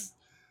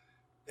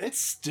 It's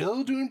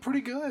still doing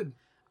pretty good.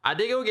 I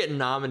think it will get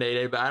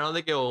nominated, but I don't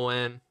think it will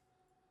win.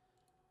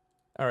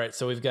 All right,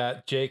 so we've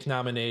got Jake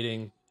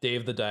nominating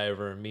Dave the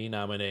Diver, me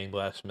nominating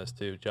Blasphemous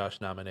 2, Josh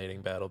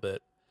nominating BattleBit.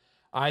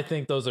 I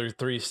think those are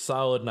 3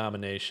 solid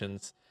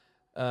nominations.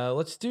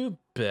 Let's do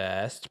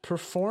best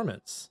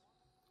performance.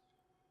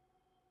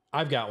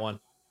 I've got one.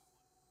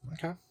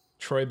 Okay.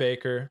 Troy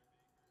Baker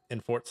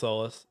in Fort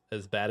Solis.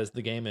 As bad as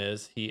the game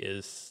is, he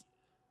is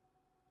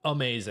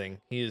amazing.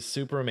 He is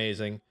super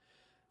amazing.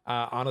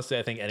 Honestly,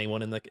 I think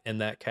anyone in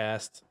that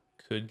cast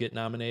could get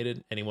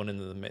nominated. Anyone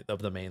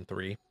of the main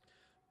 3.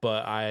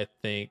 but I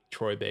think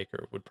Troy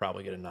Baker would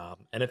probably get a nom.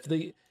 And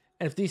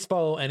if these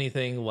follow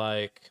anything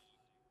like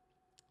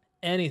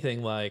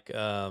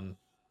the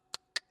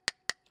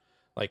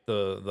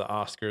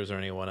Oscars or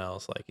anyone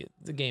else,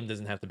 the game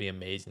doesn't have to be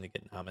amazing to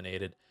get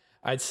nominated.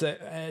 I'd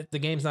say the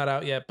game's not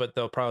out yet, but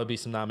there'll probably be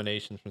some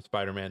nominations from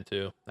Spider-Man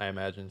 2. I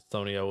imagine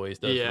Sony always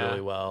does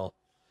really well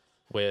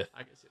with.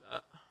 I can see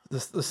that. The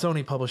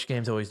Sony published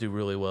games always do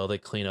really well. They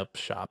clean up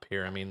shop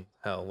here. I mean,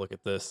 hell, look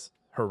at this.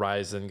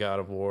 Horizon and God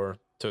of War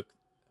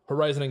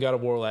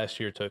last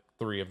year took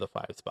 3 of the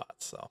 5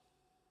 spots. So,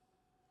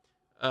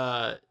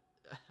 I'm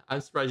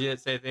surprised you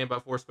didn't say anything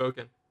about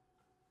Forspoken.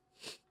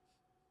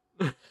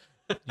 you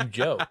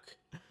joke.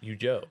 You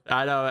joke.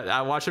 I know.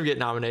 I watched him get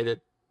nominated.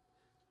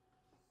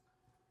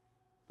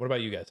 What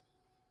about you guys?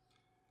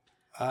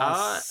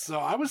 So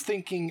I was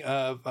thinking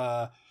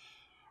of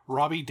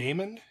Robbie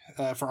Damon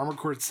for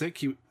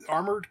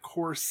Armored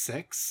Core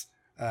 6.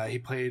 He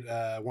played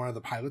one of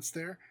the pilots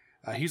there.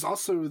 He's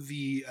also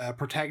the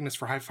protagonist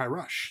for Hi-Fi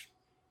Rush.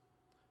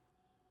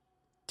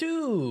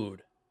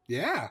 Dude,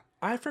 Yeah.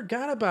 I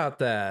forgot about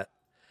that.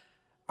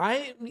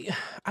 I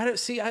don't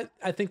see. I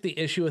think the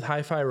issue with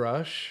Hi-Fi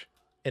Rush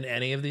in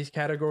any of these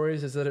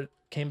categories is that it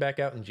came back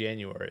out in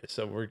January.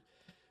 So we're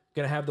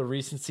gonna have the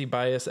recency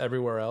bias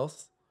everywhere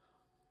else.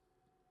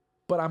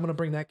 But I'm gonna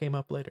bring that game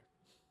up later.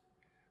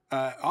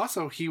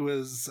 Also, he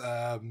was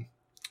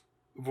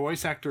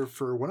voice actor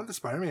for one of the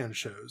Spider-Man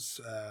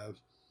shows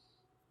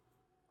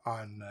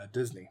on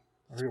Disney.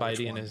 I forget which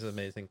Spidey and one. His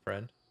Amazing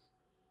Friend.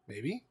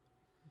 Maybe,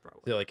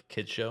 Is it like a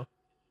kid's show?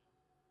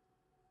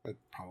 but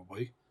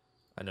probably.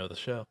 I know the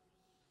show.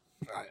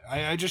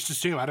 I just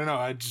assume. I don't know.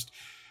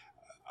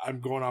 I'm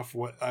going off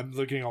what I'm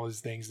looking at all these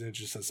things, and it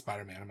just says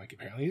Spider-Man. I'm like,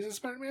 apparently he's a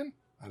Spider-Man.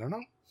 I don't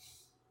know.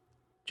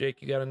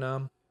 Jake, you got a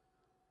nom?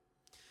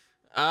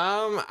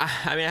 I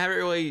mean, I haven't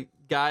really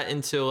got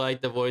into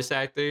like the voice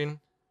acting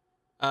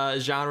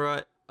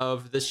genre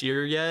of this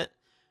year yet,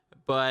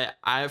 but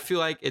I feel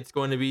like it's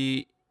going to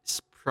be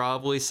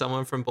probably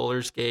someone from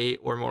Baldur's Gate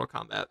or Mortal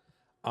Kombat.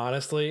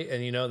 Honestly,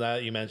 and you know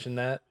that you mentioned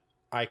that,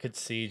 I could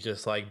see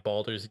just like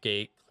Baldur's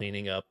Gate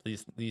cleaning up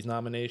these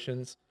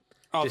nominations.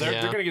 Oh, they're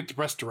Yeah. gonna get the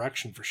best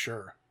direction for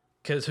sure.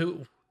 Because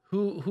who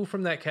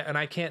from that cast, and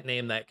I can't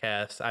name that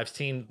cast. I've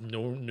seen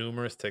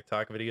numerous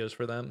TikTok videos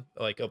for them,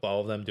 like of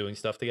all of them doing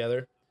stuff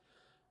together.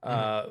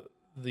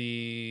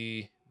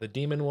 The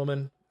Demon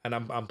Woman, and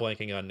I'm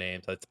blanking on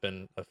names. It's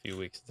been a few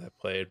weeks since I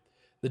played.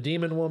 The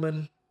Demon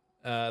Woman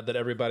that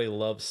everybody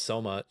loves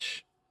so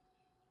much.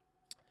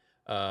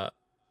 The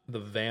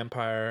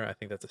vampire, I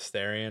think that's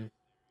Astarion.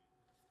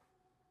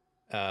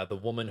 The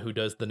woman who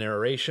does the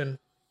narration.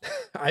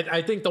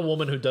 I think the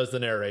woman who does the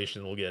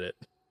narration will get it.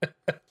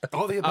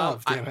 All the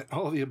above, damn it.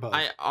 All the above.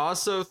 I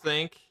also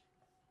think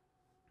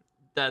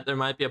that there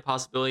might be a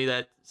possibility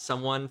that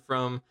someone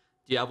from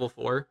Diablo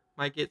 4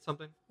 might get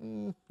something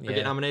or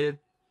get nominated.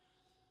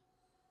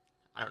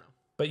 I don't know.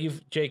 But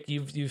Jake,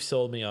 you've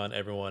sold me on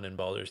everyone in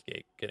Baldur's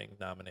Gate getting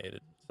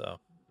nominated, so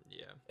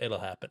Yeah. it'll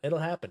happen. It'll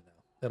happen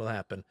now. It'll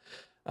happen.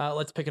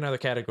 Let's pick another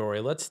category.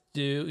 Let's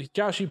do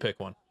Josh. You pick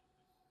one.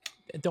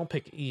 Don't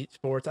pick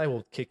esports. I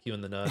will kick you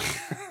in the nuts.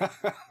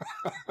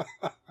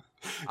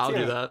 I'll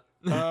do that.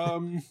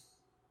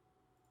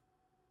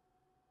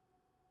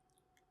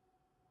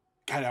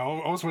 God, I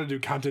almost want to do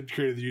content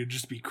creator of the year,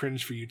 just be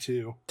cringe for you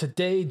too.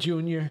 Today,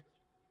 Junior.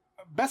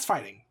 Best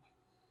fighting.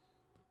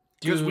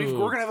 Because we're Dude.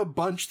 gonna have a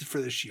bunch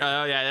for this year.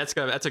 Oh yeah, that's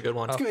good. That's a good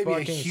one. A gonna be a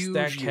fucking huge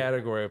stacked year.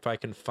 category if I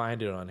can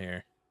find it on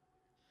here.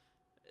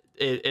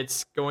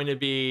 It's going to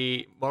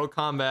be Mortal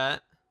Kombat.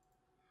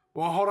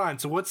 Well, hold on.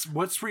 So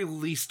what's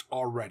released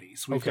already?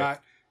 So we've Okay.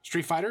 got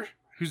Street Fighter,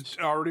 who's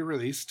already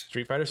released.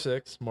 Street Fighter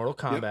 6, Mortal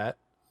Kombat,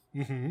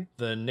 Mm-hmm.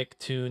 the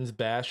Nicktoons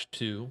Bash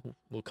 2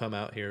 will come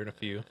out here in a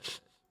few.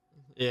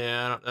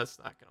 Yeah, that's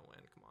not gonna win.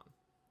 Come on.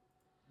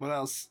 What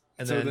else?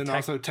 And so then then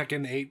also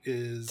Tekken 8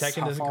 is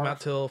Tekken how doesn't come far? out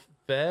till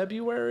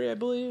February, I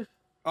believe.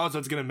 Oh, so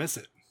it's gonna miss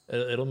it.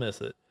 It'll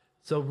miss it.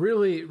 So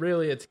really,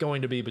 it's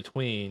going to be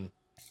between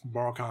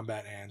Mortal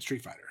Kombat and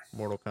Street Fighter.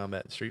 Mortal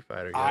Kombat and Street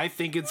Fighter. I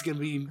think it's gonna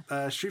be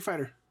Street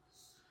Fighter.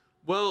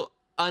 Well,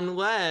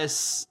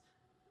 unless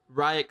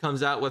Riot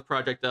comes out with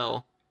Project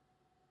L.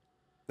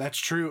 That's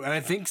true, and I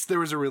think there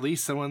was a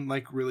release. Someone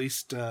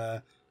released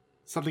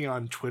something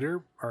on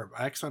Twitter or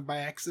X by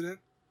accident.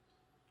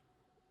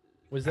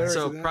 Was there?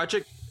 So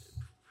Accident?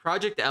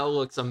 Project L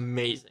looks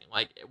amazing.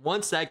 Like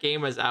once that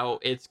game is out,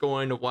 it's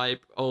going to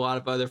wipe a lot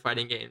of other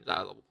fighting games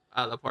out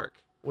of the park.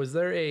 Was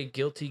there a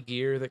Guilty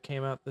Gear that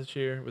came out this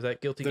year? Was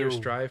that Guilty Gear There-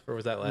 Strife or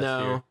was that last No.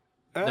 year?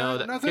 No,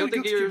 I thought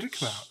Guilty Gear did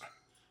come out.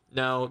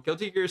 No,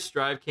 Guilty Gear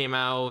Strive came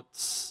out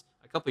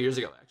a couple years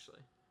ago, actually.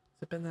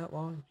 Has it been that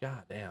long?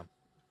 God damn.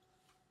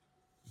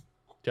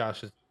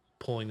 Josh is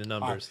pulling the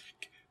numbers.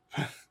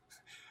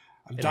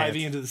 I'm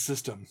diving into the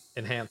system.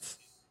 Enhance.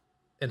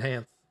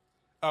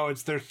 Oh,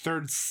 it's their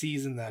third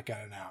season that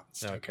got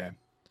announced. Okay.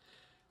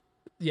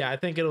 Yeah, I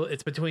think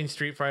it's between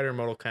Street Fighter and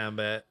Mortal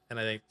Kombat, and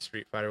I think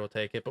Street Fighter will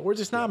take it. But we're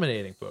just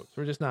nominating, folks.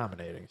 We're just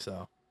nominating.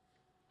 So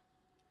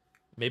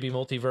Maybe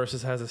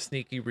Multiverses has a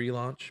sneaky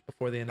relaunch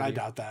before the end of I the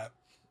year. doubt that.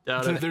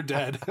 Doubt it. They're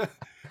dead.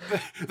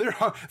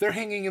 they're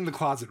hanging in the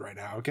closet right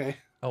now. Okay.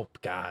 Oh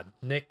God,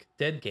 Nick,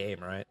 dead game,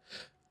 right?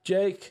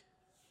 Jake,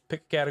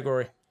 pick a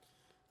category.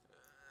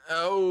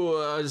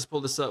 Oh, I just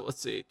pulled this up.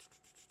 Let's see.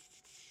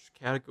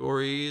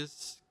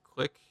 Categories.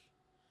 Click.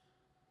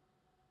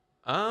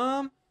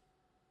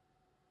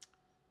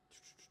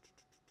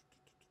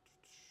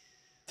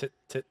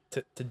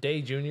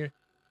 Today, Junior.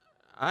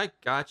 I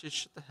got you.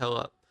 Shut the hell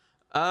up.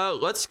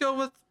 Let's go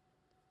with.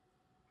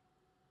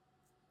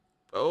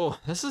 Oh,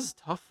 this is a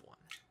tough one.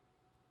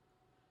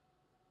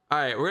 All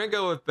right, we're gonna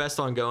go with best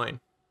ongoing.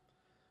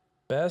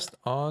 Best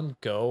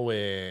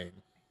ongoing.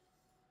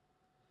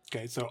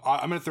 Okay, so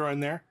I'm gonna throw in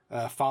there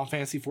Final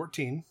Fantasy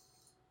 14.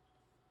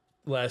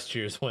 Last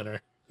year's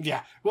winner.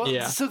 Yeah. Well,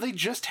 Yeah. so they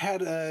just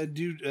had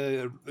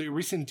a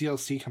recent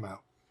DLC come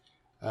out,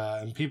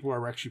 and people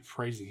are actually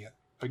praising it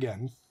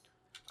again.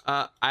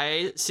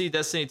 I see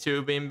Destiny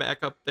 2 being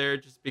back up there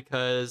just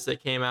because they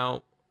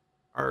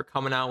are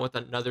coming out with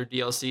another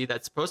DLC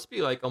that's supposed to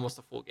be like almost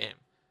a full game.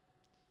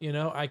 You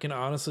know, I can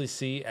honestly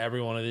see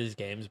every one of these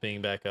games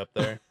being back up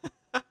there.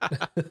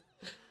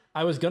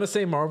 I was gonna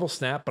say Marvel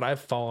Snap, but I've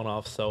fallen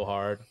off so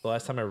hard. The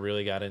last time I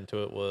really got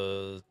into it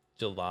was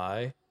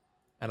July,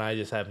 and I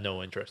just have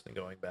no interest in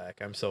going back.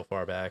 I'm so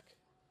far back.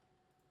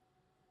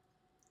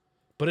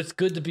 But it's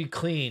good to be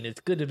clean.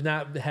 It's good to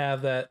not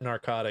have that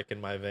narcotic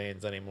in my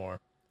veins anymore.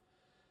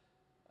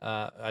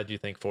 I do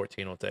think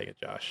 14 will take it,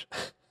 Josh.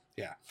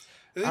 Yeah.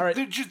 All right.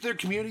 Their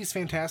community is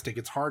fantastic.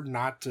 It's hard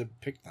not to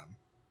pick them.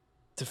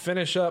 To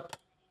finish up,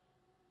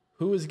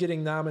 who is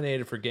getting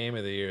nominated for Game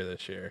of the Year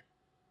this year?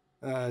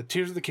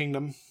 Tears of the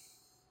Kingdom.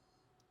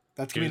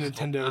 That's gonna be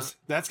Nintendo's.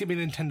 That's gonna be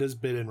Nintendo's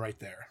bid in right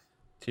there.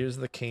 Tears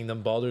of the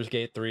Kingdom. Baldur's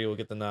Gate 3 will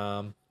get the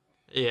nom.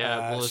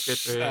 Yeah, Baldur's Gate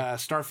 3.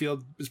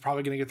 Starfield is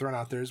probably gonna get thrown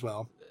out there as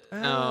well. Oh,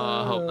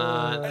 I hope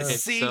not. It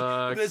See,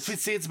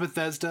 sucks. it's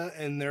Bethesda,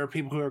 and there are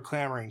people who are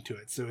clamoring to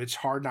it, so it's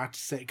hard not to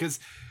say because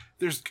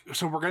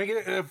we're gonna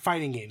get a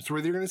fighting game. So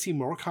we're either gonna see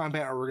Mortal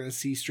Kombat or we're gonna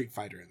see Street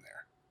Fighter in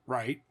there,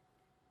 right?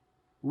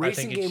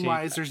 Racing game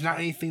wise, there's not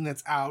anything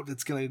that's out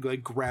that's gonna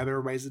like grab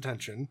everybody's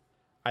attention.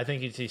 I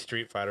think you'd see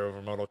Street Fighter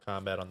over Mortal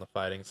Kombat on the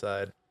fighting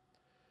side.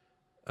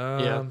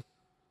 Yeah.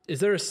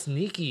 Is there a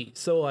sneaky?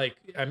 So like,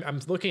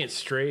 I'm looking at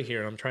Stray here,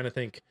 and I'm trying to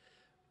think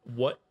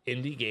what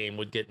indie game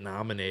would get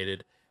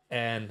nominated,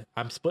 and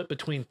I'm split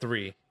between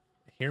three.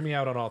 Hear me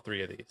out on all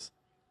three of these: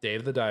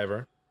 Dave the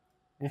Diver,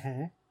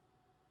 Mm-hmm.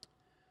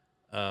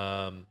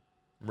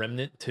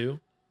 Remnant 2.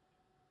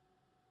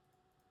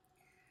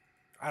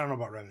 I don't know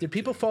about Remnant. Did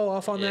people 2. fall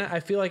off on that? Yeah. I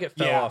feel like it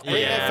fell Yeah, off.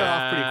 it fell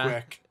off pretty Yeah.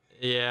 quick.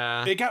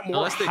 Yeah. It got more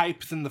Unless they-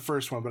 hype than the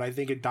first one, but I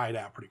think it died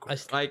out pretty quick.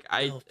 Like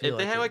still if feel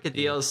they had like a it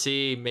did.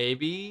 DLC,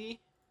 maybe,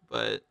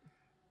 but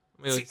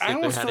See, I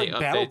almost feel like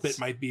BattleBit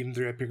might be in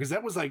there up here because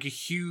that was like a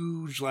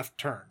huge left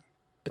turn.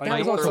 But Like, that it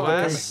was wasn't also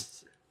very, coming.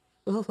 West.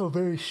 it was also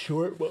very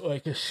short, but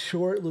like a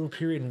short little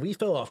period, and we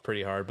fell off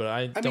pretty hard. But I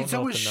I don't mean, so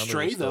know was if the numbers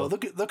Stray are still... though.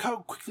 Look how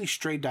quickly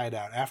Stray died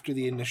out after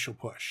the initial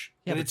push,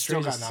 Yeah, and but it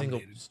still Stray's got a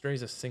nominated.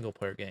 Stray's a single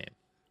player game.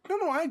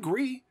 No, I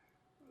agree,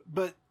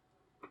 but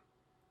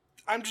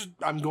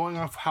I'm going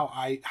off how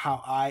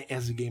I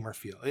as a gamer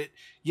feel.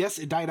 Yes,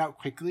 it died out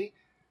quickly,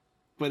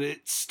 but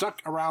it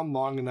stuck around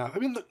long enough. I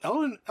mean, look,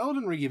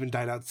 Elden Ring even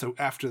died out so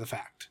after the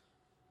fact.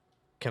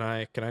 Can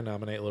I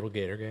nominate Little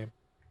Gator Game?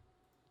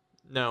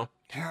 No.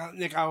 Yeah,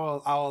 Nick,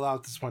 I'll allow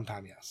it this one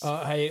time. Yes.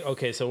 Hey,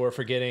 okay, so we're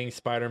forgetting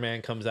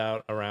Spider-Man comes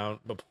out around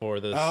before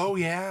this. Oh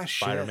yeah,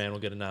 shit. Spider-Man will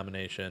get a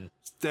nomination.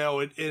 Still,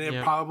 it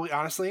Yeah. probably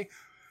honestly,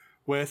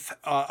 with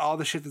all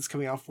the shit that's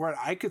coming out for it,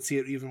 I could see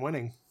it even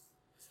winning.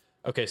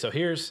 Okay, so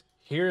here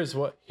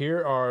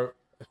are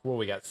what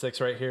we got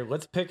 6 right here.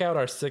 Let's pick out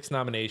our 6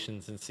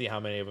 nominations and see how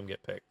many of them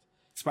get picked.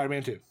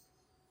 Spider-Man 2.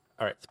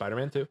 All right,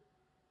 Spider-Man 2,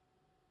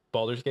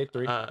 Baldur's Gate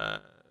 3,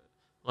 Legend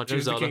of Tears of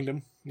the Zelda.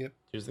 Kingdom. Yep.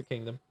 Tears of the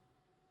Kingdom.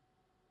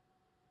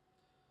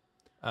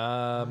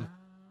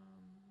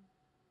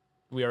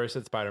 We already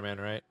said Spider-Man,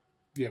 right?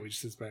 Yeah, we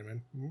just said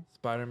Spider-Man. Mhm.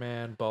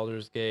 Spider-Man,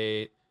 Baldur's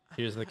Gate,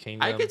 Tears of the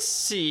Kingdom. I could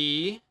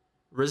see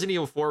Resident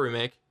Evil 4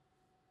 remake.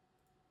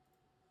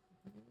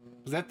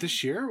 Was that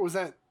this year? Or was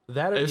that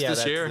that. It's Yeah, this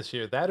that's year. this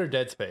year. That or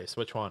Dead Space?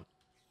 Which one?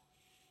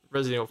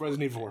 Resident Evil 4.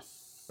 Resident Evil 4?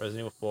 Resident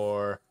Evil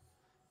 4.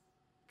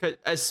 'Cause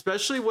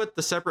especially with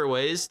the Separate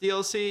Ways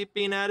DLC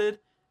being added,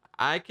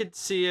 I could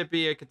see it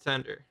be a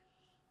contender.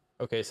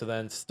 Okay, so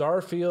then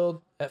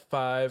Starfield at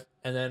 5,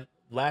 and then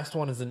last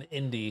one is an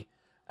indie,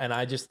 and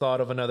I just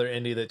thought of another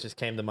indie that just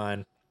came to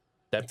mind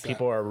that What's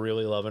people are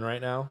really loving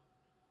right now.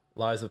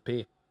 Lies of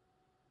P.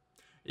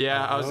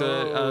 Yeah, I was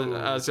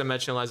Oh. gonna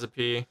mention Liza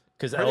P.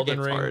 Because Heard the Elden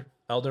game's Ring, hard.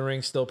 Elden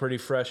Ring's still pretty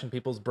fresh in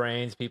people's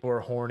brains. People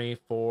are horny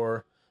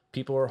for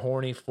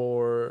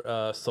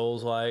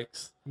Souls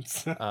likes.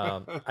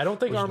 I don't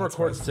think Which Armored that's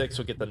Core fine. 6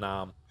 would get the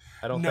nom.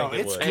 I don't No,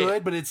 think it it's would.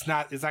 good, but it's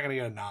not gonna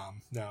get a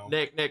nom. No.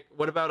 Nick,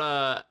 what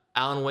about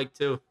Alan Wake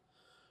 2?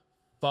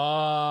 Fuck,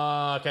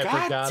 I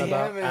God forgot damn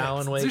about it.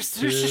 Alan Wake There's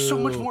 2. just so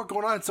much more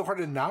going on. It's so hard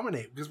to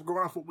nominate because we're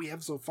going off what we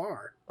have so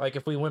far. Like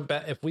if we went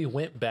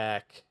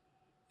back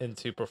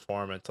into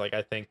performance, like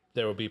I think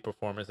there will be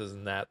performances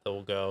in that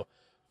will go,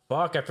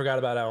 fuck, I forgot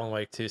about Alan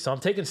Wake 2. So I'm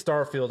taking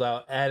Starfield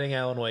out, adding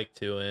Alan Wake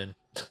 2 in.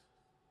 It's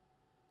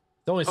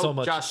only so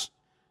much. Josh,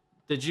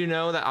 did you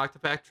know that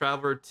Octopath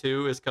Traveler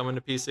 2 is coming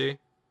to PC?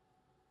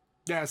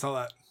 Yeah, I saw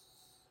that.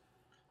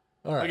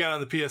 All right. I got on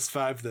the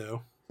PS5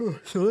 though.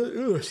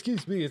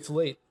 Excuse me, it's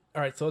late.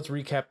 All right, so let's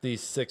recap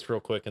these 6 real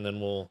quick, and then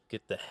we'll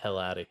get the hell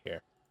out of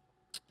here.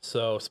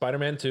 So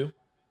Spider-Man 2,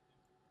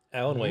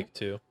 Alan Wake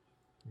 2,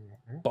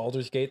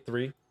 Baldur's Gate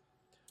 3,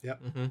 Yep.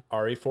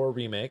 RE4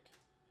 Remake,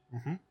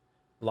 Mhm.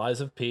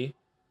 Lies of P,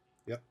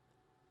 Yep.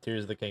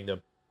 Tears of the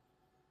Kingdom.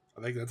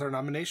 I think that's our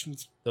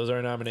nominations. Those are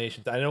our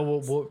nominations. I know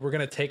we're going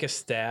to take a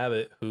stab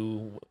at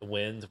who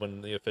wins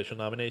when the official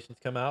nominations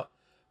come out.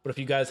 But if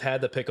you guys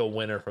had to pick a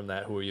winner from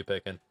that, who are you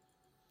picking?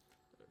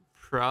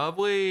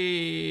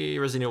 Probably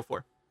Resident Evil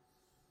 4.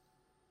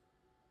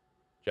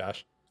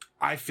 Josh?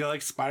 I feel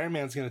like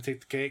Spider-Man's gonna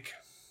take the cake.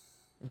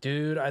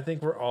 Dude, I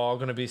think we're all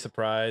going to be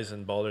surprised,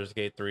 and Baldur's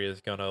Gate 3 is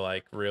going to,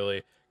 like,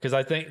 really... Because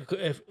I think,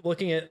 if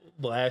looking at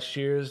last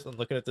year's and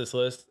looking at this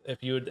list,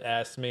 if you had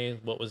asked me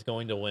what was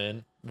going to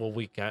win, well,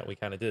 we kind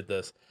of did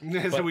this.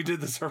 So we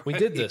did this already. We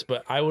did this,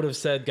 but I would have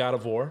said God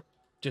of War,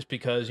 just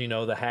because, you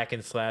know, the hack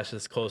and slash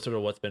is closer to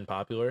what's been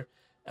popular.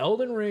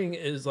 Elden Ring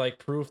is like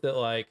proof that,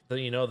 like, the,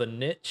 you know, the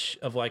niche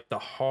of like the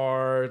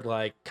hard,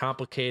 like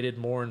complicated,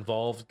 more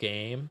involved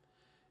game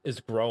is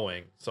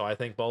growing. So I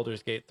think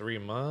Baldur's Gate 3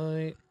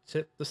 might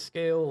tip the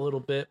scale a little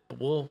bit,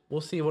 but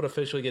we'll see what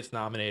officially gets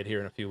nominated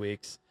here in a few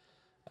weeks.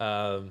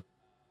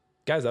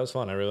 Guys, that was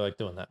fun. I really like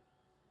doing that.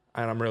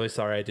 And I'm really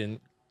sorry I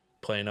didn't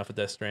play enough of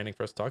Death Stranding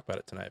for us to talk about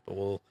it tonight, but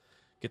we'll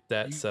get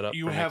that set up.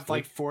 You for have next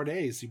like week. 4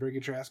 days. You better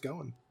get your ass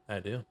going.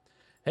 I do.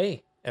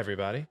 Hey,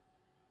 everybody.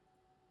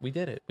 We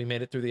did it. We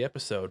made it through the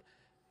episode.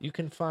 You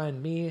can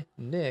find me,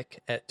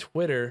 Nick, at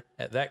Twitter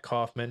at That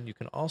Kaufman. You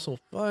can also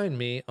find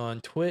me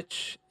on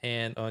Twitch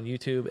and on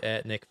YouTube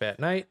at Nick Fat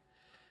Knight.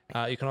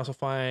 You can also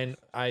find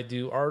I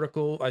do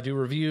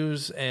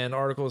reviews and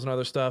articles and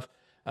other stuff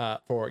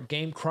for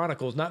Game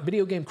Chronicles, not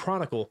Video Game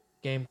Chronicle,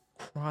 Game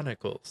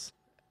Chronicles.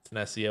 It's an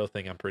SEO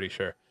thing, I'm pretty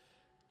sure.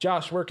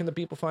 Josh, where can the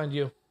people find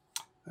you?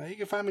 You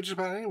can find me just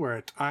about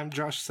anywhere. I'm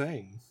Josh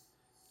Saying.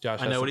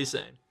 Josh, I know what he's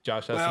saying.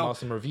 Josh has some Well,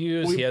 awesome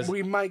reviews.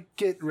 We might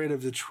get rid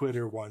of the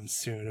Twitter one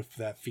soon if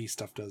that fee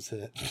stuff does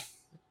hit.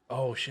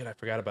 Oh shit, I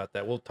forgot about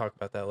that. We'll talk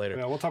about that later.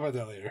 Yeah, we'll talk about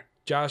that later.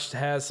 Josh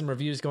has some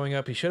reviews going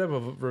up. He should have a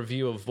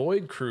review of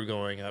Void Crew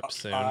going up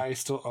soon. I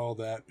still owe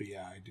that, but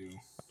yeah, I do.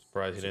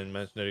 Surprised he didn't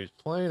mention that he was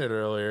playing it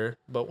earlier,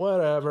 but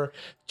whatever.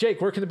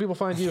 Jake, where can the people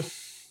find you? You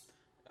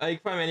can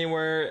find me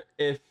anywhere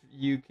if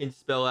you can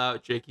spell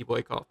out Jakey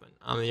Boy Kaufman.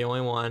 I'm the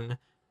only one.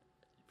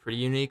 Pretty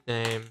unique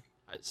name.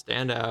 I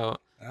stand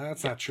out.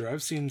 That's not true.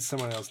 I've seen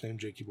someone else named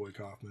Jakey Boy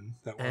Kaufman.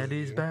 That wasn't And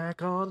he's you.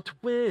 back on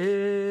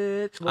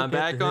Twitch. I'm Look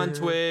back at on this.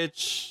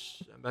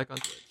 Twitch.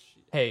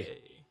 Hey.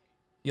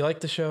 You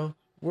like the show?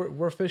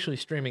 We're officially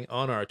streaming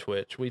on our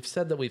Twitch. We've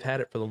said that we've had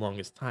it for the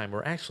longest time.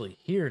 We're actually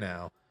here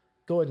now.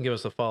 Go ahead and give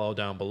us a follow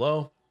down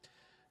below.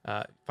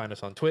 Find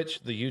us on Twitch,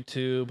 the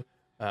YouTube.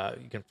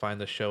 You can find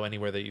the show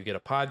anywhere that you get a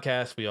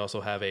podcast. We also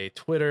have a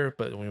Twitter,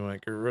 but we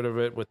want to get rid of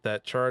it with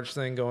that charge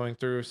thing going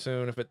through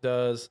soon if it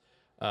does.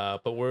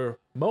 But we're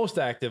most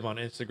active on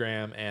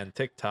Instagram and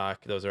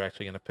TikTok. Those are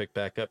actually going to pick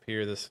back up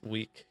here this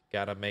week.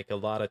 Got to make a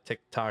lot of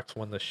TikToks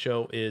when the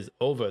show is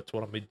over. It's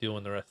what I'll be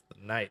doing the rest of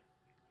the night.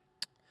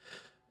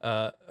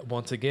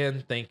 Once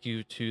again, thank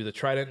you to the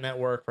Trident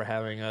Network for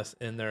having us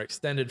in their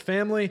extended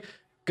family.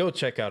 Go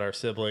check out our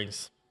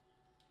siblings.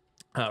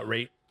 Not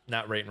rate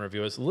and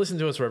review us. Listen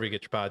to us wherever you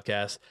get your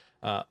podcasts.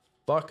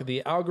 Fuck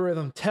the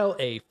algorithm. Tell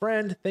a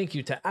friend. Thank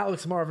you to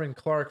Alex Marvin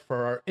Clark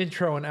for our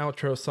intro and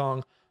outro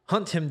song,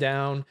 Hunt Him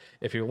Down.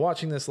 If you're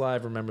watching this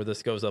live, remember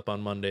this goes up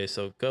on Monday,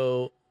 so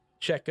go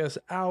check us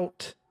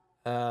out.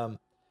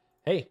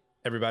 Hey,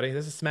 everybody,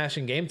 this is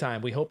Smashing Game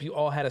Time. We hope you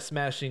all had a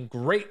smashing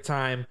great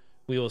time.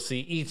 We will see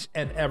each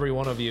and every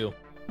one of you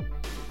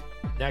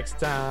next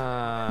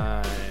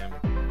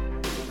time.